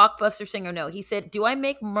blockbuster singer? No. He said, do I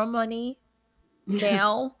make more money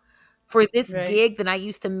now for this Right. gig than I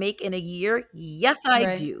used to make in a year? Yes, I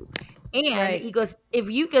Right. do. And Right. he goes, if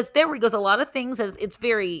you goes there where he goes, a lot of things as it's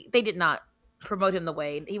very they did not promote him the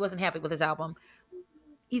way he wasn't happy with his album.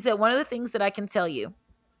 He said one of the things that I can tell you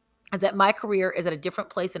is that my career is at a different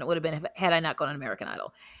place than it would have been had I not gone on American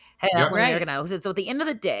Idol. Had I not Yep. won Right. American Idol. So at the end of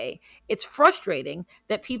the day, it's frustrating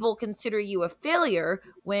that people consider you a failure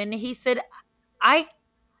when he said, I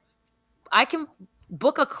I can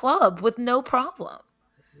book a club with no problem.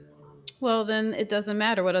 Well, then it doesn't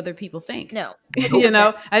matter what other people think. No, it You doesn't.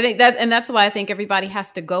 know, I think that, and that's why I think everybody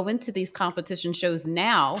has to go into these competition shows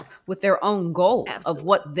now with their own goal of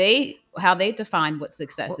Absolutely. how they define what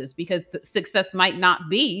success Well, is, because the success might not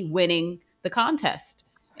be winning the contest.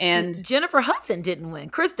 And Jennifer Hudson didn't win.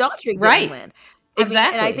 Chris Daughtry didn't right, win. I mean, and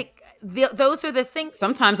I exactly. think those are the things.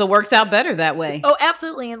 Sometimes it works out better that way. Oh,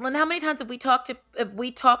 absolutely. And Lynn, how many times have we talked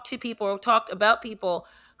to people or talked about people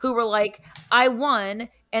who were like, I won,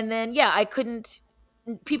 and then yeah, I couldn't.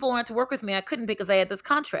 People wanted to work with me. I couldn't because I had this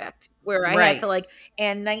contract where I had to Right, like,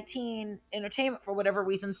 and 19 Entertainment for whatever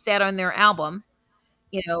reason sat on their album,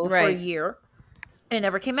 for a right, year and it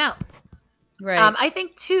never came out. right, I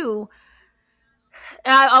think too.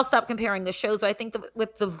 I'll stop comparing the shows, but I think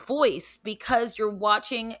with The Voice, because you're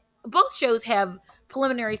watching, both shows have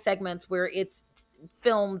preliminary segments where it's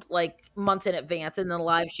filmed like months in advance and the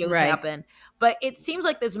live shows right. happen. But it seems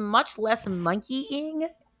like there's much less monkeying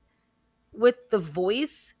with The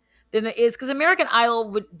Voice than it is because American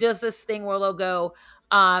Idol does this thing where they'll go.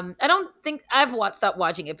 I don't think I've stopped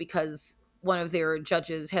watching it because one of their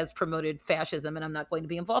judges has promoted fascism, and I'm not going to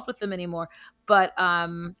be involved with them anymore. But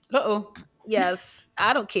Uh-oh. yes,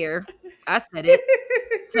 I don't care. I said it.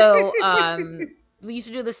 So we used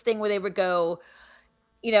to do this thing where they would go,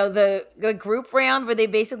 the group round where they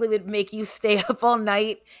basically would make you stay up all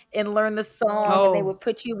night and learn the song, and they Oh, would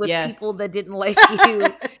put you with people yes. that didn't like you,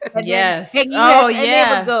 and then Yes. Oh, they would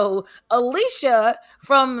yeah. go, Alicia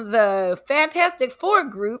from the Fantastic Four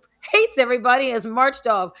group hates everybody and is marched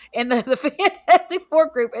off, and the Fantastic Four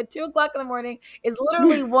group at 2 o'clock in the morning is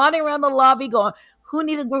literally wandering around the lobby going, "Who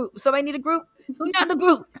need a group? Somebody need a group? Who not in a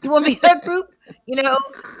group? You want me in that group?" You know,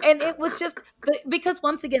 and it was just because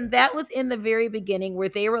once again that was in the very beginning where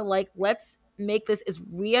they were like, let's make this as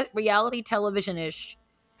reality television-ish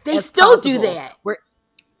They as still do possible, that. where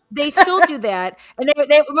they still do that. And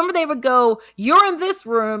they remember they would go, you're in this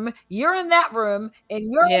room, you're in that room, and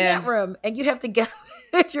you're in that Yeah. room, and you'd have to guess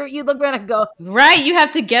which you look around and go, Right. You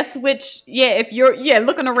have to guess which, if you're,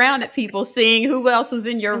 looking around at people, seeing who else was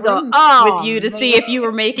in your and go, room with oh you to see man, if you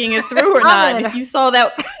were making it through or not. I'm And in, if you saw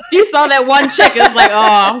that one chick, it's like, oh,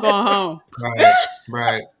 I'm going home. Right.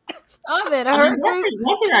 Right. I'm in I mean, her group.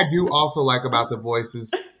 one thing I do also like about The Voice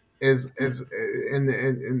is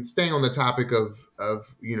in staying on the topic of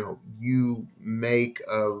you make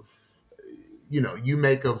of you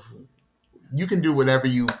make of you can do whatever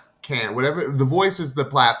you can. Whatever The Voice is the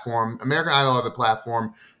platform, American Idol are the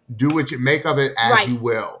platform. Do what you make of it as Right. you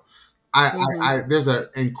will. I, Mm-hmm. there's an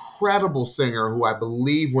incredible singer who I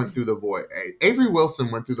believe went through The Voice. Avery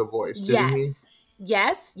Wilson went through The Voice, didn't he? Yes.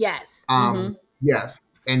 Yes. Yes. Mm-hmm. Yes,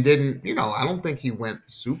 and didn't I don't think he went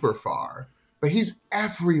super far, but he's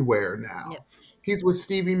everywhere now. Yep. He's with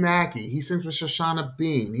Stevie Mackey. He sings with Shoshana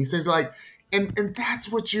Bean. He sings like, and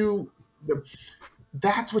that's what you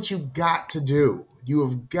got to do. You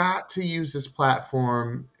have got to use this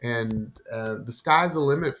platform, and the sky's the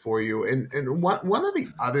limit for you. And one of the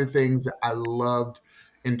other things that I loved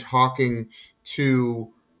in talking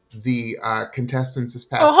to the contestants this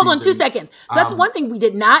Oh, past hold on 2 season, seconds. So that's one thing we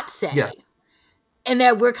did not say, yeah, and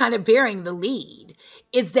that we're kind of bearing the lead,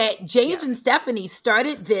 is that James and Yes. Stephanie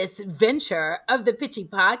started this venture of the Pitchy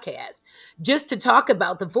podcast just to talk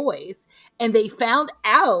about The Voice. And they found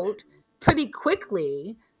out pretty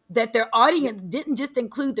quickly that their audience didn't just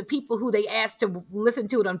include the people who they asked to listen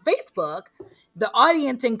to it on Facebook. The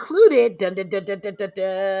audience included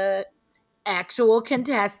actual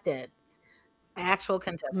contestants. Actual Mm-hmm.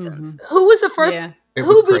 contestants. Who was the first? Yeah. it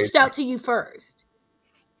was Who reached crazy. out to you first?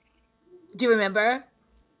 Do you remember?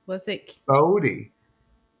 Was it Bodie.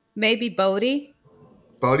 maybe Bodie?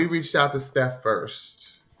 Bodie reached out to Steph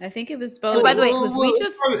first. I think it was And by Bodie the way, because we Well,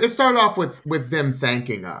 just, it started off with them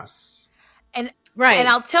thanking us. And right.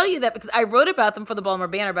 I'll tell you that because I wrote about them for the Baltimore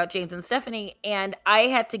Banner about James and Stephanie, and I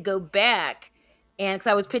had to go back and because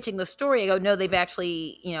I was pitching the story, I go, no, they've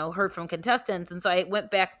actually heard from contestants, and so I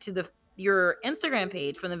went back to your Instagram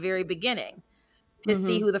page from the very beginning to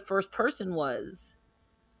see Mm-hmm. who the first person was,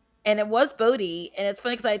 and it was Bodie. And it's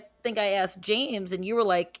funny because I think I asked James, and you were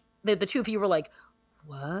like, the two of you were like,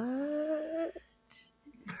 what?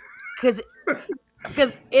 Because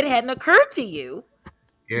it hadn't occurred to you.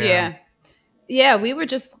 Yeah, Yeah. Yeah, we were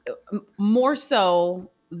just more so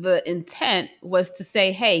the intent was to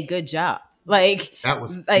say, "Hey, good job." that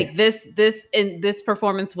was Like it. this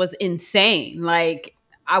performance was insane. Like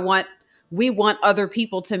I want we want other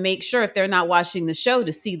people to make sure if they're not watching the show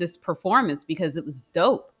to see this performance because it was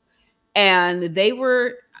dope. And they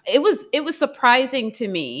were it was surprising to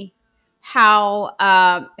me how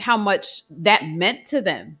much that meant to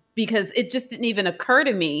them because it just didn't even occur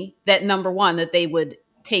to me that number one that they would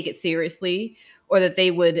take it seriously or that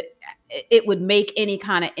they would it would make any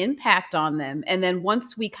kind of impact on them. And then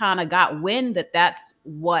once we kind of got wind that that's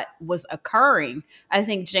what was occurring, I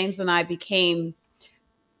think James and I became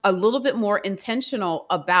a little bit more intentional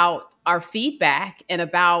about our feedback and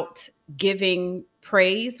about giving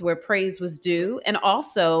praise where praise was due and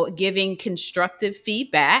also giving constructive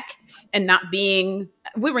feedback and not being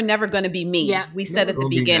we were never going to be mean. Yeah. We said Never at the gonna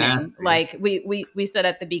be beginning, nasty. like we said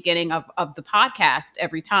at the beginning of the podcast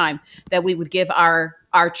every time that we would give our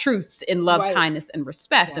truths in love, Right. kindness, and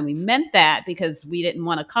respect. And we Yes. meant that because we didn't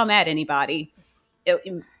want to come at anybody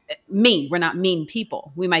mean. We're not mean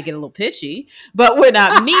people. We might get a little pitchy, but we're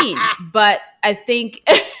not mean. But I think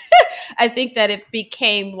I think that it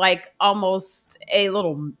became like almost a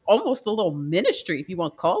little ministry, if you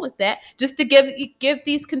want to call it that, just to give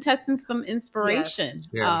these contestants some Yes. inspiration.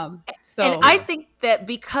 Yeah, And I So yeah. think that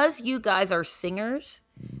because you guys are singers,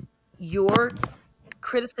 your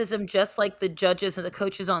criticism, just like the judges and the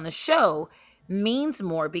coaches on the show, means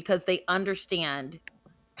more because they understand.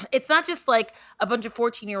 It's not just like a bunch of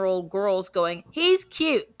 14-year-old girls going, "He's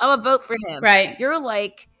cute. I'm gonna vote for him." right, You're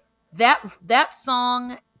like, that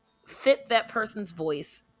song fit that person's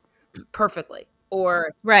voice perfectly.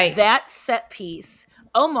 Or right. that set piece,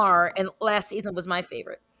 Omar and last season was my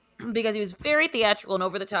favorite because he was very theatrical and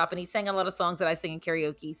over the top, and he sang a lot of songs that I sing in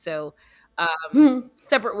karaoke. So,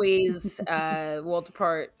 "Separate Ways," "Worlds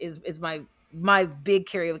Apart" is my big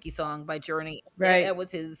karaoke song by Journey. Right. That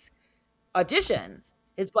was his audition,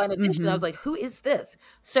 his blind audition. I was Hmm. like, "Who is this?"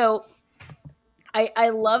 So I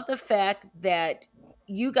love the fact that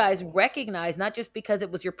you guys recognize, not just because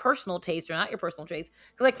it was your personal taste or not your personal taste.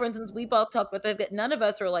 'Cause, like, for instance, we both talked about that none of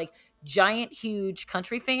us are like giant, huge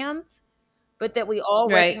country fans, but that we all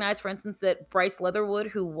Right. recognize, for instance, that Bryce Leatherwood,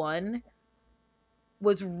 who won,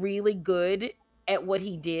 was really good at what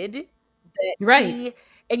he did. That Right. he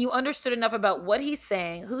and you understood enough about what he's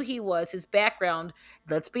saying, who he was, his background.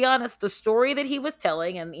 Let's be honest, the story that he was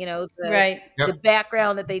telling, and Right. the Yep.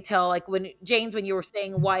 background that they tell, like when James, when you were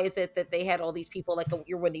saying why is it that they had all these people like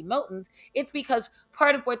your Wendy Motons, it's because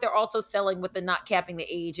part of what they're also selling with the not capping the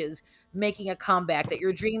age is making a comeback, that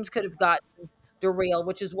your dreams could have gotten derailed,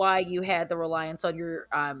 which is why you had the reliance on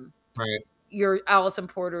Right. your Allison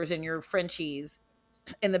Porters and your Frenchies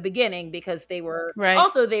in the beginning, because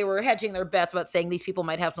Right. they were hedging their bets about saying these people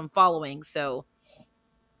might have some following, so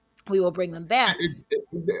we will bring them back.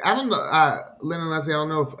 I don't know, Lynn and Leslie. I don't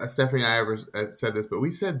know if Stephanie and I ever said this, but we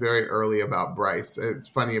said very early about Bryce. It's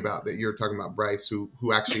funny about that you're talking about Bryce, who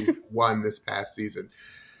actually won this past season.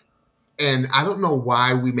 And I don't know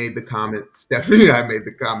why we made the comment. Stephanie and I made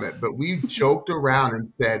the comment, but we joked around and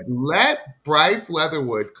said, "Let Bryce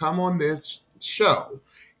Leatherwood come on this show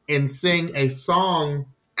and sing a song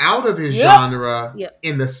out of his Yep. genre Yep.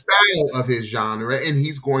 in the style of his genre, and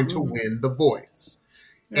he's going to Mhm. win the voice."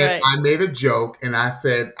 And Right. I made a joke and I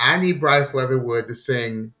said, I need Bryce Leatherwood to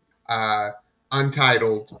sing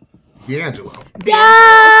Untitled D'Angelo.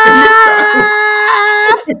 And How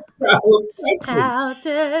does it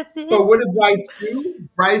so what did Bryce do?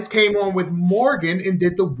 Bryce came on with Morgan and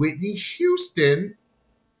did the Whitney Houston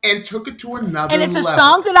and took it to And another it's a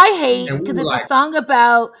song level. that I hate And we because were it's a like, song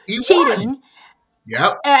about he won. cheating.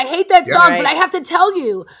 Yep. And I hate that Yep. song, but I Right. have to tell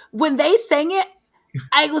you, when they sang it,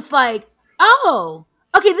 I was like, oh,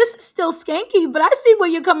 okay, this is still skanky, but I see where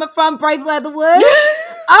you're coming from, Bryce Leatherwood. All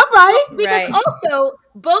Well, right. because Right. also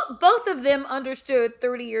both of them understood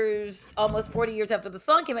 30 years, almost 40 years after the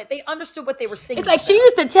song came out, they understood what they were It's singing like she about.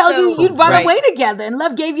 used to tell you So you'd run Right. away together and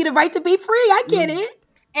love gave you the right to be free. I get Mm. it.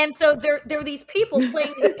 and so there are these people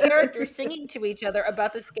playing these characters singing to each other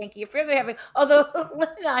about the skanky affair they're having. Although Lynn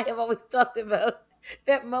and I have always talked about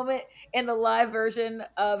that moment in the live version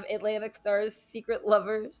of Atlantic Star's Secret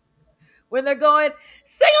Lovers when they're going,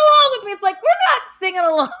 "Sing along with me." It's like, we're not singing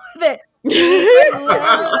along with it. Secret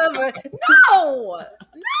lover. No,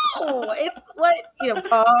 no. It's what,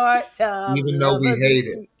 part time Even though we lovers. hate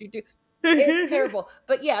it. It's terrible.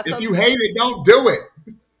 But yeah, If so you hate it, don't do it.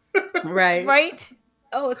 Right. right.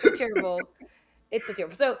 Oh, it's so terrible. It's so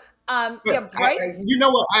terrible. So But yeah, Bryce. you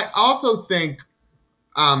know what? I also think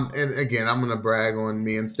And again, I'm gonna brag on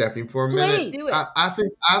me and Stephanie for a minute. Please. Do it. I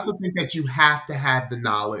also think that you have to have the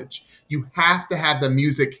knowledge. You have to have the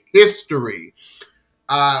music history.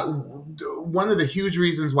 One of the huge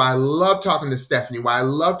reasons why I love talking to Stephanie, why I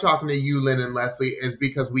love talking to you, Lynn and Leslie, is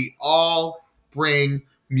because we all bring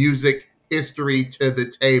music history to the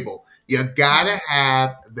table. You gotta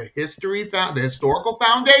have the the historical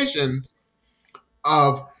foundations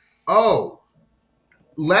of, oh,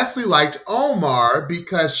 Leslie liked Omar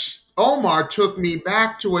because Omar took me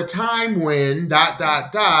back to a time when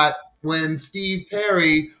when Steve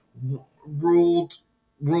Perry ruled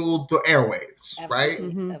the airwaves, right?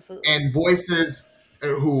 Absolutely. Hmm. Absolutely. And Voices,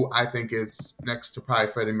 who I think is next to probably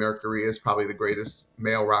Freddie Mercury, is probably the greatest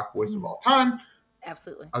male rock voice of all time,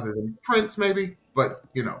 Absolutely. other than Prince, maybe. But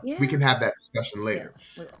we Yeah. can have that discussion Yeah. later.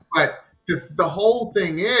 We will. But the whole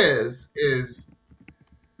thing is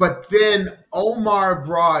but then Omar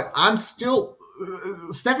brought. I'm still.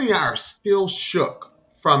 Stephanie and I are still shook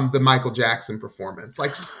from the Michael Jackson performance.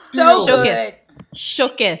 Like, So still, Shooketh. good.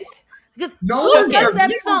 Shooketh. Because no who one does has Shooketh. that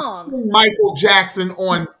never song? seen Michael Jackson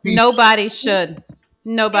on these. Nobody should.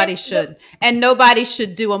 Nobody And should. And nobody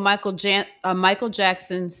should do a Michael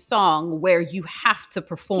Jackson song where you have to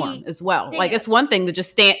perform he as well. Like, it's danced. one thing to just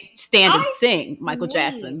stand and I sing Michael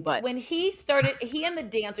Jackson, screamed but when he started. He and the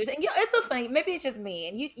dancers, and yeah, it's so funny. Maybe it's just me,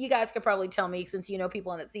 and you guys could probably tell me since you know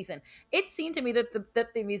people in that season. It seemed to me that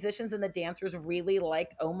the musicians and the dancers really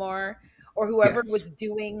liked Omar, or whoever Yes, was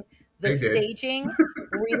doing the they did. staging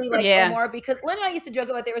really liked yeah. Omar, because Lynn and I used to joke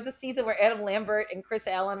about there was a season where Adam Lambert and Chris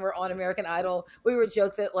Allen were on American Idol. We would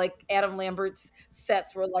joke that like Adam Lambert's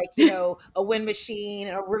sets were like, a wind machine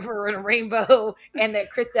and a river and a rainbow, and that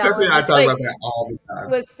Chris Stephanie Allen and I was talk like about that all the time.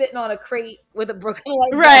 was sitting on a crate with a broken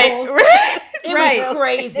light Right. bulb. Right. It was Right.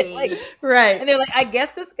 crazy. Like, Right. and they're like, I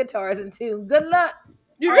guess this guitar is in tune. Good luck.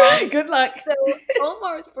 You're Um, right. Good luck. so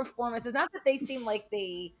Omar's performance is not that they seem like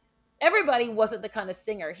everybody wasn't the kind of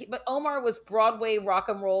singer, but Omar was Broadway rock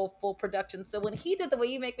and roll full production. So when he did The Way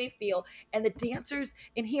You Make Me Feel, and the dancers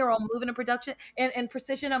in here all moving in production and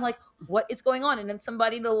precision, I'm like, what is going on? And then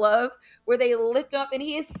Somebody to Love, where they lift up and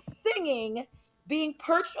he is singing, being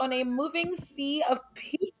perched on a moving sea of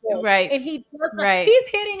people, Right. and he does not. Right. He's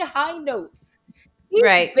hitting high notes. He's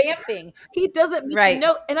Right. vamping. He doesn't miss a Right.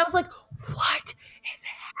 note. And I was like, what is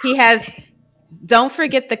He has, don't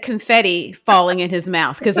forget the confetti falling in his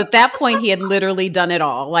mouth, because at that point he had literally done it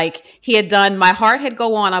all. Like, he had done My Heart Had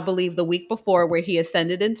Go On, I believe, the week before, where he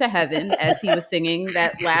ascended into heaven as he was singing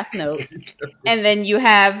that last note. And then you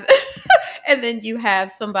have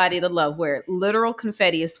Somebody to Love, where literal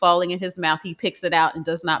confetti is falling in his mouth. He picks it out and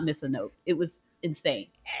does not miss a note. It was insane.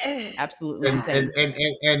 happening? Absolutely and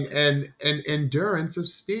insane. and endurance of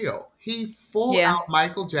steel. He full Yeah. out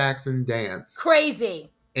Michael Jackson danced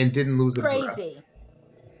Crazy. and didn't lose a breath. Crazy.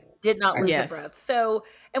 Did not lose a Yes. breath. So,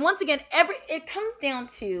 and once again, it comes down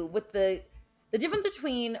to with the difference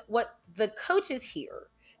between what the coaches hear,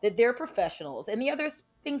 that they're professionals, and the other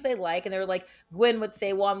things they like, and they're like, Gwen would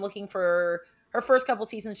say, well, I'm looking for her first couple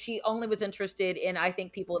seasons. She only was interested in, I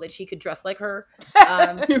think, people that she could dress like her.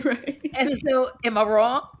 Right. And so, am I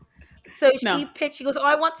wrong? So No. she goes, oh,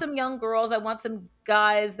 I want some young girls. I want some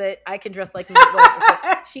guys that I can dress like me. Whatever.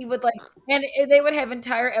 So she would like, and they would have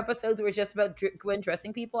entire episodes that were just about Gwen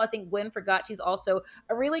dressing people. I think Gwen forgot she's also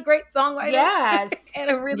a really great songwriter Yes. and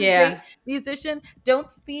a really Yeah. great musician.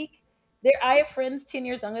 Don't speak. I have friends 10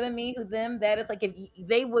 years younger than me that is like,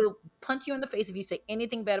 they will punch you in the face if you say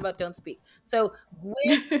anything bad about Don't Speak. So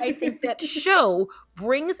Gwen, I think that show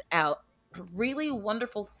brings out really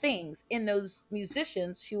wonderful things in those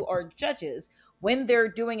musicians who are judges when they're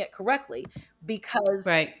doing it correctly, because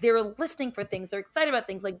Right. they're listening for things, they're excited about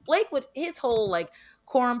things. Like Blake would his whole like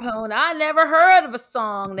cornpone, I never heard of a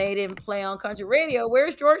song they didn't play on country radio,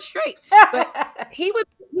 where's George Strait? But he would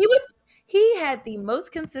he had the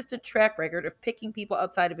most consistent track record of picking people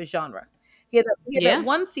outside of his genre. He had that Yeah.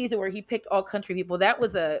 one season where he picked all country people. That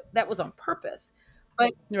was on purpose.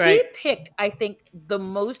 But he Right. picked, I think, the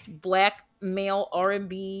most black male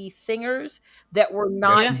R&B singers that were Yes,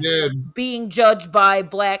 not he did. being judged by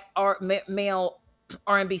black male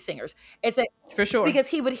R&B singers. It's a, For sure. because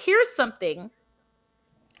he would hear something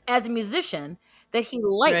as a musician that he Right.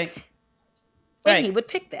 liked, and he Right. would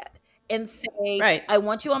pick that and say, Right. I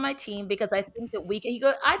want you on my team because I think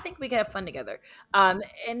that I think we can have fun together. And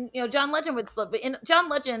John Legend would slip, but in John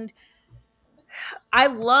Legend, I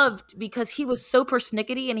loved because he was so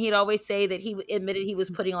persnickety, and he'd always say that he admitted he was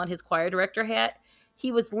putting on his choir director hat. He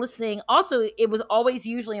was listening. Also, it was always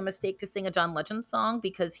usually a mistake to sing a John Legend song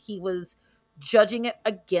because he was judging it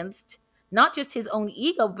against not just his own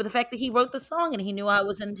ego, but the fact that he wrote the song and he knew how it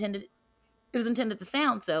was intended. it was intended to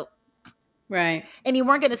sound. So, Right. and you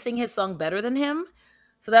weren't going to sing his song better than him.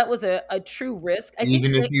 So that was a true risk.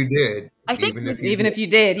 Even if you did, I think even with, if you Even did. if you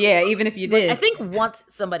did, yeah, even if you like I did. think once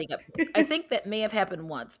somebody got picked. I think that may have happened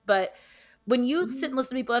once, but when you sit and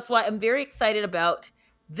listen to people, that's why I'm very excited about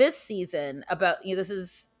this season. About this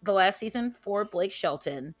is the last season for Blake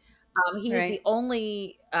Shelton. He is the Right.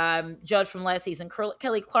 only judge from last season.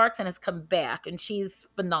 Kelly Clarkson has come back, and she's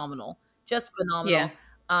phenomenal, just Yeah.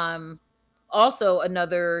 phenomenal. Also,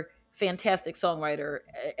 another fantastic songwriter,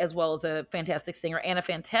 as well as a fantastic singer and a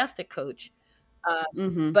fantastic coach. Uh,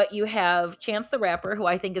 Mm-hmm. but you have Chance the Rapper, who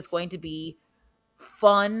I think is going to be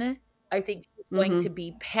fun. I think he's going Mm-hmm. to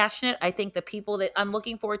be passionate. I think the people that I'm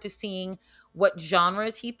looking forward to seeing what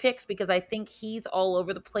genres he picks because I think he's all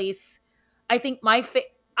over the place. I think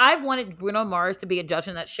I've wanted Bruno Mars to be a judge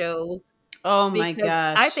in that show Oh my because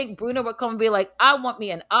I gosh. think Bruno would come and be like, I want me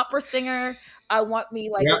an opera singer. I want me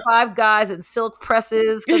like Yep. 5 guys in silk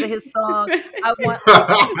presses because of his song. I want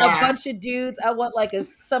like a bunch of dudes. I want like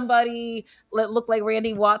somebody that looked like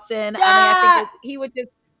Randy Watson. I mean, I think Yeah. that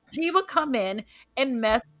he would come in and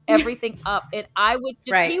mess everything up. And I would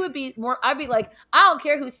he Right. would be more, I'd be like, I don't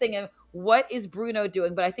care who's singing. What is Bruno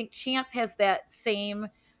doing? But I think Chance has that same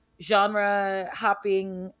genre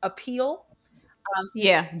hopping appeal.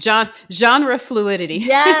 Yeah. Genre fluidity.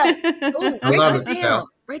 Yes. Oh, I write love that it, down. Steph.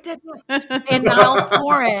 Write that down. And Niall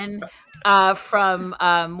Horan from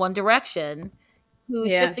One Direction,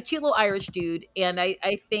 who's Yeah. just a cute little Irish dude. And I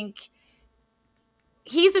think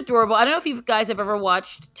he's adorable. I don't know if you guys have ever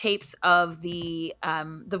watched tapes of the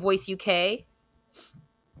Voice UK.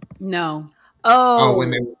 No. Oh,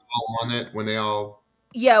 when they Oh, were all on it, when they all.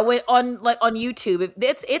 yeah, when on YouTube,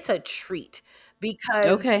 it's a treat because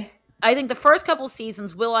Okay. I think the first couple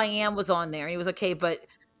seasons, Will I Am was on there and he was okay,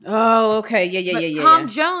 Oh, okay. Yeah, yeah, but yeah, yeah, Tom yeah.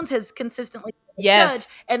 Jones has consistently been a judge.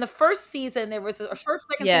 Yes. And the first season, or first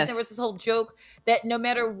second season, there was Yes. this whole joke that no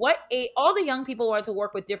matter what all the young people wanted to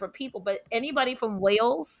work with different people, but anybody from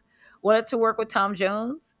Wales wanted to work with Tom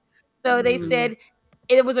Jones. So they Mm. said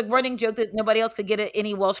it was a running joke that nobody else could get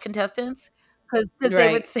any Welsh contestants because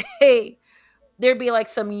they would Right. say there'd be like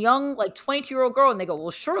some young, like 22-year-old girl, and they go, "Well,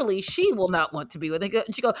 surely she will not want to be with it."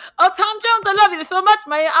 And she go, "Oh, Tom Jones, I love you so much.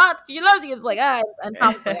 My aunt, she loves you." It's like, and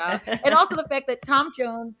Tom's like, ah. And also the fact that Tom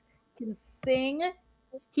Jones can sing,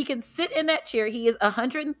 he can sit in that chair. He is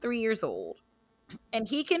 103 years old, and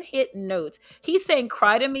he can hit notes. He sang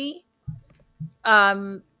 "Cry to Me."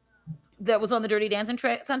 Um, that was on the Dirty Dancing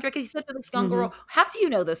soundtrack. Because he said to this young Mhm. girl, "How do you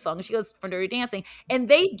know this song?" And she goes, "From Dirty Dancing." And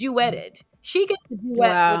they duetted. She gets to duet with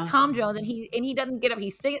Wow. Tom Jones, and he doesn't get up.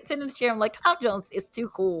 He's sitting in the chair. I'm like, Tom Jones is too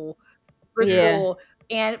cool for Yeah. Yeah. school.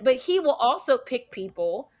 But he will also pick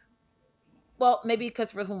people. Well, maybe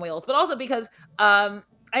because we're from Wales, but also because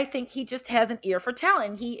I think he just has an ear for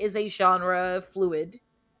talent. He is a genre fluid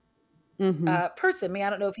Mhm. person. I mean, I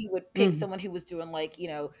don't know if he would pick Mhm. someone who was doing like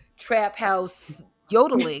trap house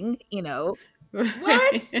yodeling,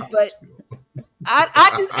 What? but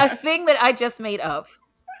I just a thing that I just made up.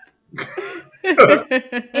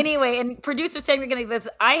 Anyway, and producer saying we're gonna this.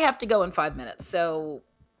 I have to go in 5 minutes, so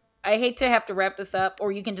I hate to have to wrap this up,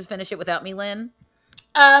 or you can just finish it without me, Lynn.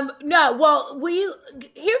 No, well,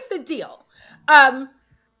 here's the deal. Um,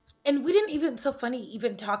 and we didn't even so funny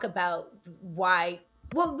even talk about why.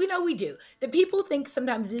 Well, we know we do. The people think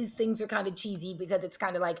sometimes these things are kind of cheesy because it's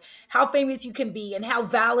kind of like how famous you can be and how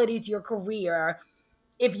valid is your career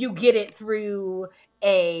if you get it through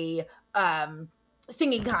a um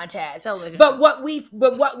singing contest. Television But show.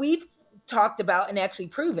 what we've talked about and actually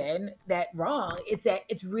proven that wrong is that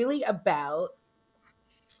it's really about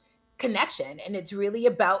connection and it's really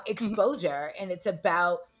about Mhm. exposure and it's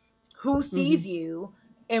about who sees Mhm. you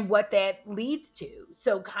and what that leads to.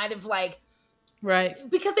 So kind of like Right.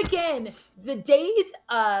 because again, the days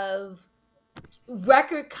of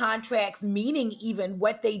record contracts meaning even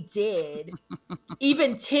what they did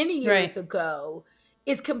even 10 years Right. ago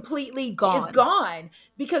is Gone gone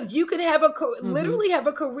because you could have Mhm. literally have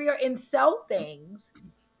a career and sell things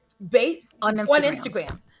based on on Instagram.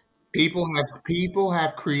 Instagram. People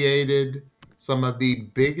have created some of the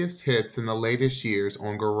biggest hits in the latest years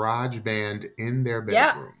on GarageBand in their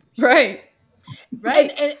Yeah. bedrooms. Right. And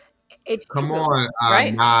Right. It's Come true. on,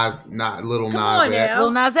 Right. Nas, not Little come Nas on Lil now.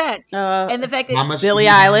 X. Nas X, Uh and the fact that How much did Billie he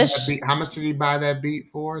buy that Eilish. beat? How much did he buy that beat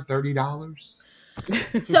for? $30.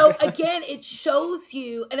 So again, it shows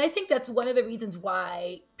you, and I think that's one of the reasons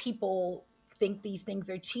why people think these things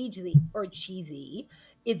are cheesy.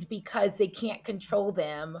 It's because they can't control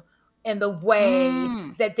them in the way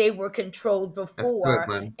mm, that they were controlled That's good, before,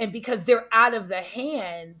 Lynn. and because they're out of the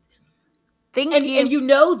hands. things And you you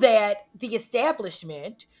know that the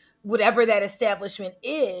establishment, whatever that establishment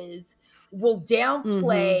is, will Mm-hmm.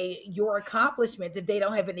 downplay your accomplishments if they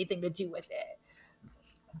don't have anything to do with it.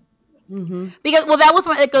 Mm-hmm. Because, well, that was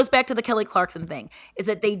when it goes back to the Kelly Clarkson thing, is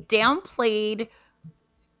that they downplayed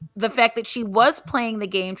the fact that she was playing the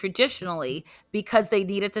game traditionally because they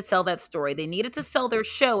needed to sell that story. They needed to sell their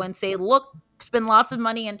show and say, look, spend lots of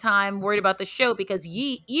money and time worried about the show because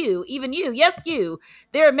even you, yes, you,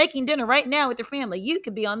 they're making dinner right now with your family. You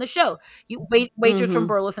could be on the show. Waitress from Mm-hmm.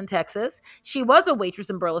 Burleson, Texas. She was a waitress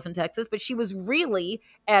in Burleson, Texas, but she was really,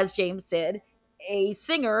 as James said, a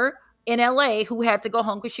singer in LA who had to go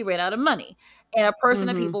home because she ran out of money and a person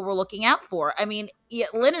that Mm-hmm. people were looking out for. I mean,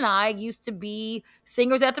 Lynn and I used to be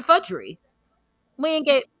singers at the fudgery. We ain't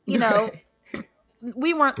get, Right.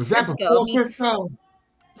 we weren't Was that Cisco. I before mean, Cisco?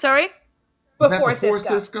 sorry? Was that Before before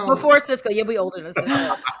Cisco. Cisco? Before Cisco. You'll be older than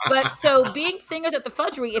Cisco. But so being singers at the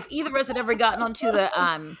fudgery, if either of us had ever gotten onto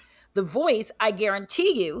the voice, I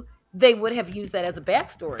guarantee you they would have used that as a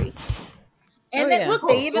backstory. Oh And that, yeah. look, Oh,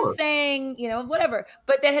 they of even course. sang, whatever.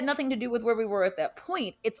 But that had nothing to do with where we were at that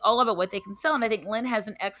point. It's all about what they can sell. And I think Lynn has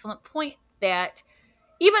an excellent point that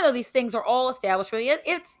even though these things are all established, really,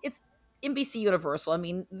 it's NBC Universal. I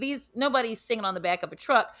mean, these nobody's singing on the back of a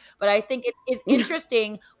truck, but I think it's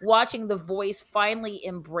interesting watching The Voice finally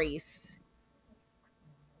embrace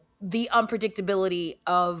the unpredictability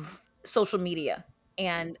of social media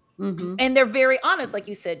and Mm-hmm. and they're very honest, like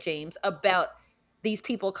you said, James, about these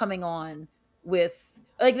people coming on with,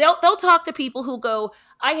 like, they'll talk to people who go,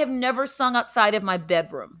 I have never sung outside of my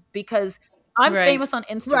bedroom because I'm Right. famous on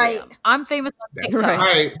Right. Instagram, I'm famous on That's TikTok, Right.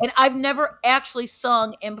 right. and I've never actually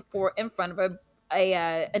sung in front of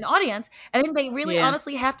an audience. And I think they really Yeah.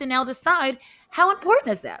 honestly have to now decide, how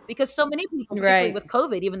important is that, because so many people, particularly Right. with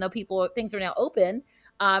COVID, even though things are now open,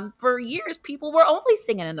 for years people were only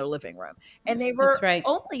singing in their living room, and they That's were right.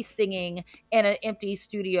 only singing in an empty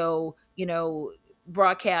studio,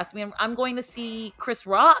 broadcast. I mean, I'm going to see Chris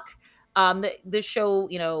Rock. The show,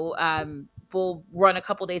 will run a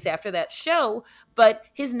couple days after that show, but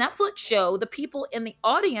his Netflix show, the people in the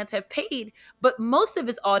audience have paid, but most of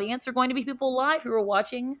his audience are going to be people live who are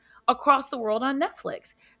watching across the world on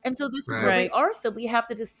Netflix. And so this is where Right. we Right. are. So we have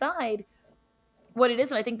to decide what it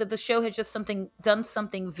is. And I think that the show has just done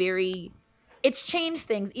something very, it's changed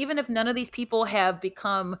things. Even if none of these people have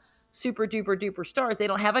become super duper duper stars, they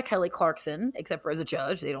don't have a Kelly Clarkson except for as a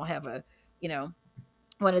judge. They don't have a, you know,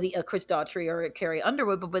 one of the Chris Daughtry or a Carrie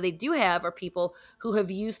Underwood, but what they do have are people who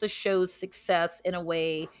have used the show's success in a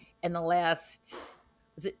way in the last,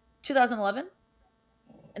 was it 2011?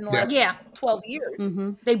 In the Yeah. last Yeah. 12 years,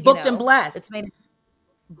 Mm-hmm. They booked and blessed. it's made it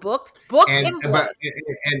booked And and but blessed.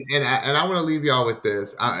 I want to leave y'all with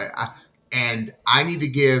this. I need to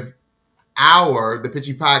give the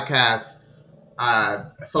Pitchy Podcast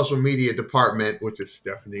social media department, which is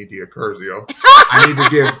Stephanie Diacurzio. I need to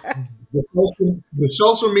give the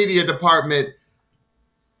social media department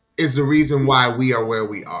is the reason why we are where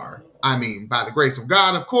we are. I mean, by the grace of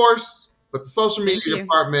God, of course, but the social Thank media you.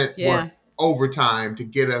 department Yeah. worked overtime to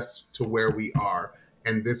get us to where we are.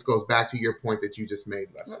 And this goes back to your point that you just made,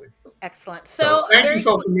 Leslie. Excellent. So So thank you, very quick,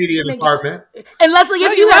 social media Thank you. department. And Leslie,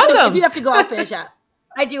 Oh, if you're you welcome. have to go, I'll finish up.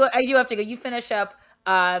 I do have to go. You finish up.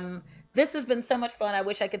 This has been so much fun. I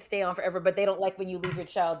wish I could stay on forever, but they don't like when you leave your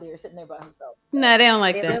child there sitting there by himself. So No, they don't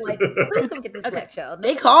like they're that. like, please come get this Okay. black child.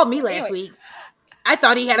 They No. called me So last anyway, week. I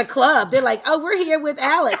thought he had a club. They're like, oh, we're here with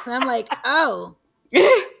Alex. And I'm like, oh,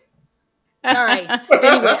 all right.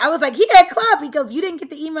 Anyway, I was like, he had club. He goes, you didn't get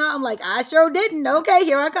the email. I'm like, I sure didn't. Okay,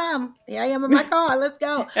 here I come. Here I am in my car. Let's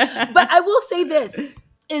go. But I will say this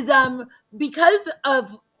is because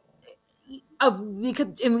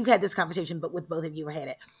and we've had this conversation, but with both of you, I had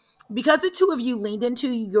it. Because the two of you leaned into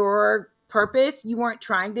your purpose, you weren't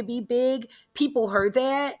trying to be big. People heard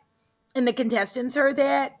that, and the contestants heard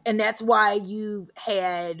that, and that's why you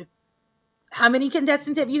had. How many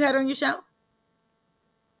contestants have you had on your show?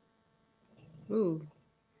 Ooh.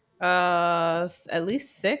 At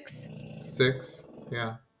least six. 6.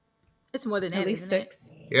 Yeah. It's more than At that, least isn't it? six.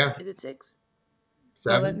 Yeah. Is it 6?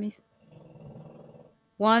 Well, let 7. me.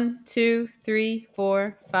 1, 2, 3,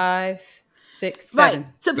 4, 5, 6, Right.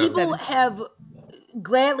 7. So people 7. have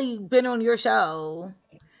gladly been on your show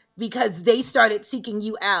because they started seeking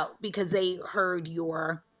you out because they heard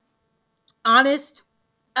your honest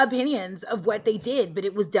opinions of what they did, but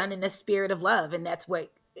it was done in a spirit of love, and that's what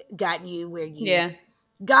got you where you Yeah.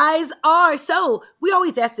 guys are. So we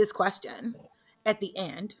always ask this question at the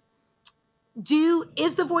end: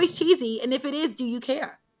 is the voice cheesy, and if it is, do you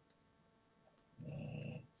care?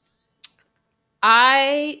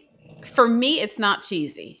 For me, it's not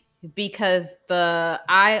cheesy because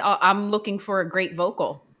I'm looking for a great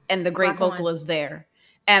vocal. and the great Rock on. vocalists there.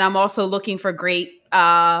 And I'm also looking for great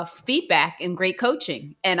feedback and great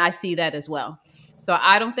coaching. And I see that as well. So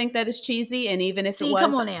I don't think that is cheesy. And even if it See,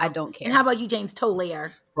 come was, on now. I don't care. And how about you, James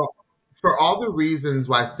Tolaire? For all the reasons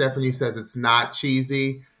why Stephanie says it's not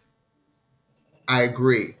cheesy, I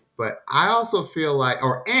agree. But I also feel like,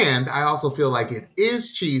 I also feel like it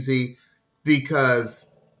is cheesy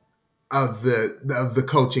because of the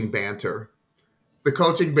coaching banter. The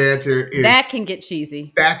coaching banter That can get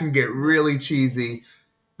cheesy. that can get really cheesy.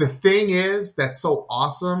 The thing is that's so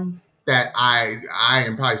awesome that I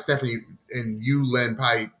and probably Stephanie and you, Lynn,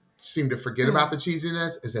 probably seem to forget about the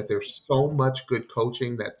cheesiness is that there's so much good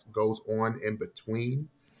coaching that goes on in between.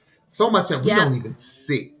 So much that we Yep. don't even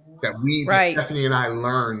see that Right. Stephanie and I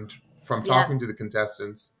learned from Yep. talking to the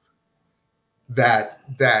contestants that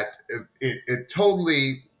it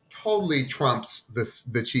totally trumps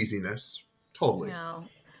the cheesiness. Totally. No.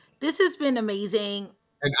 This has been amazing.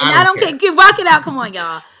 And And I don't care. Give rock it out. Come on,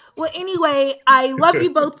 y'all. Well, anyway, I love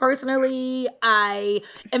you both personally. I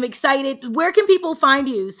am excited. Where can people find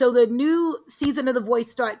you? So the new season of The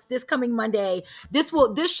Voice starts this coming Monday. This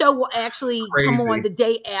show will actually come Crazy. on the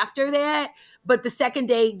day after that, but the second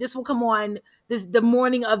day, this will come on the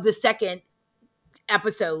morning of the second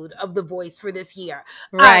episode of The Voice for this year.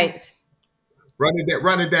 Right.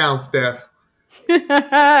 Run it down, Steph.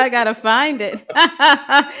 I gotta find it.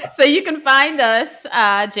 So you can find us,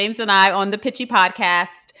 James and I, on the Pitchy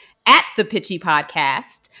Podcast at the Pitchy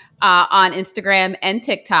Podcast on Instagram and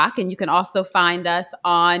TikTok, and you can also find us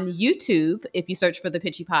on YouTube if you search for the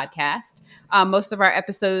Pitchy Podcast. Most of our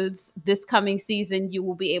episodes this coming season you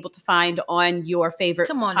will be able to find on your favorite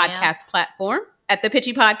podcast platform at the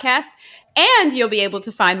Pitchy Podcast. And you'll be able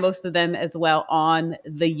to find most of them as well on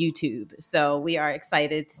the YouTube. So we are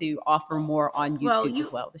excited to offer more on YouTube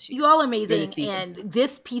as well this year. You all amazing. And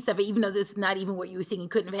this piece of it, even though this is not even what you were singing,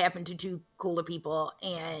 couldn't have happened to two cooler people.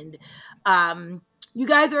 And you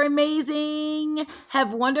guys are amazing.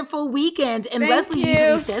 Have wonderful weekends. And Leslie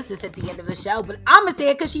usually says this at the end of the show, but I'm going to say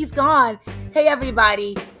it because she's gone. Hey,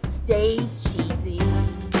 everybody, stay cheap.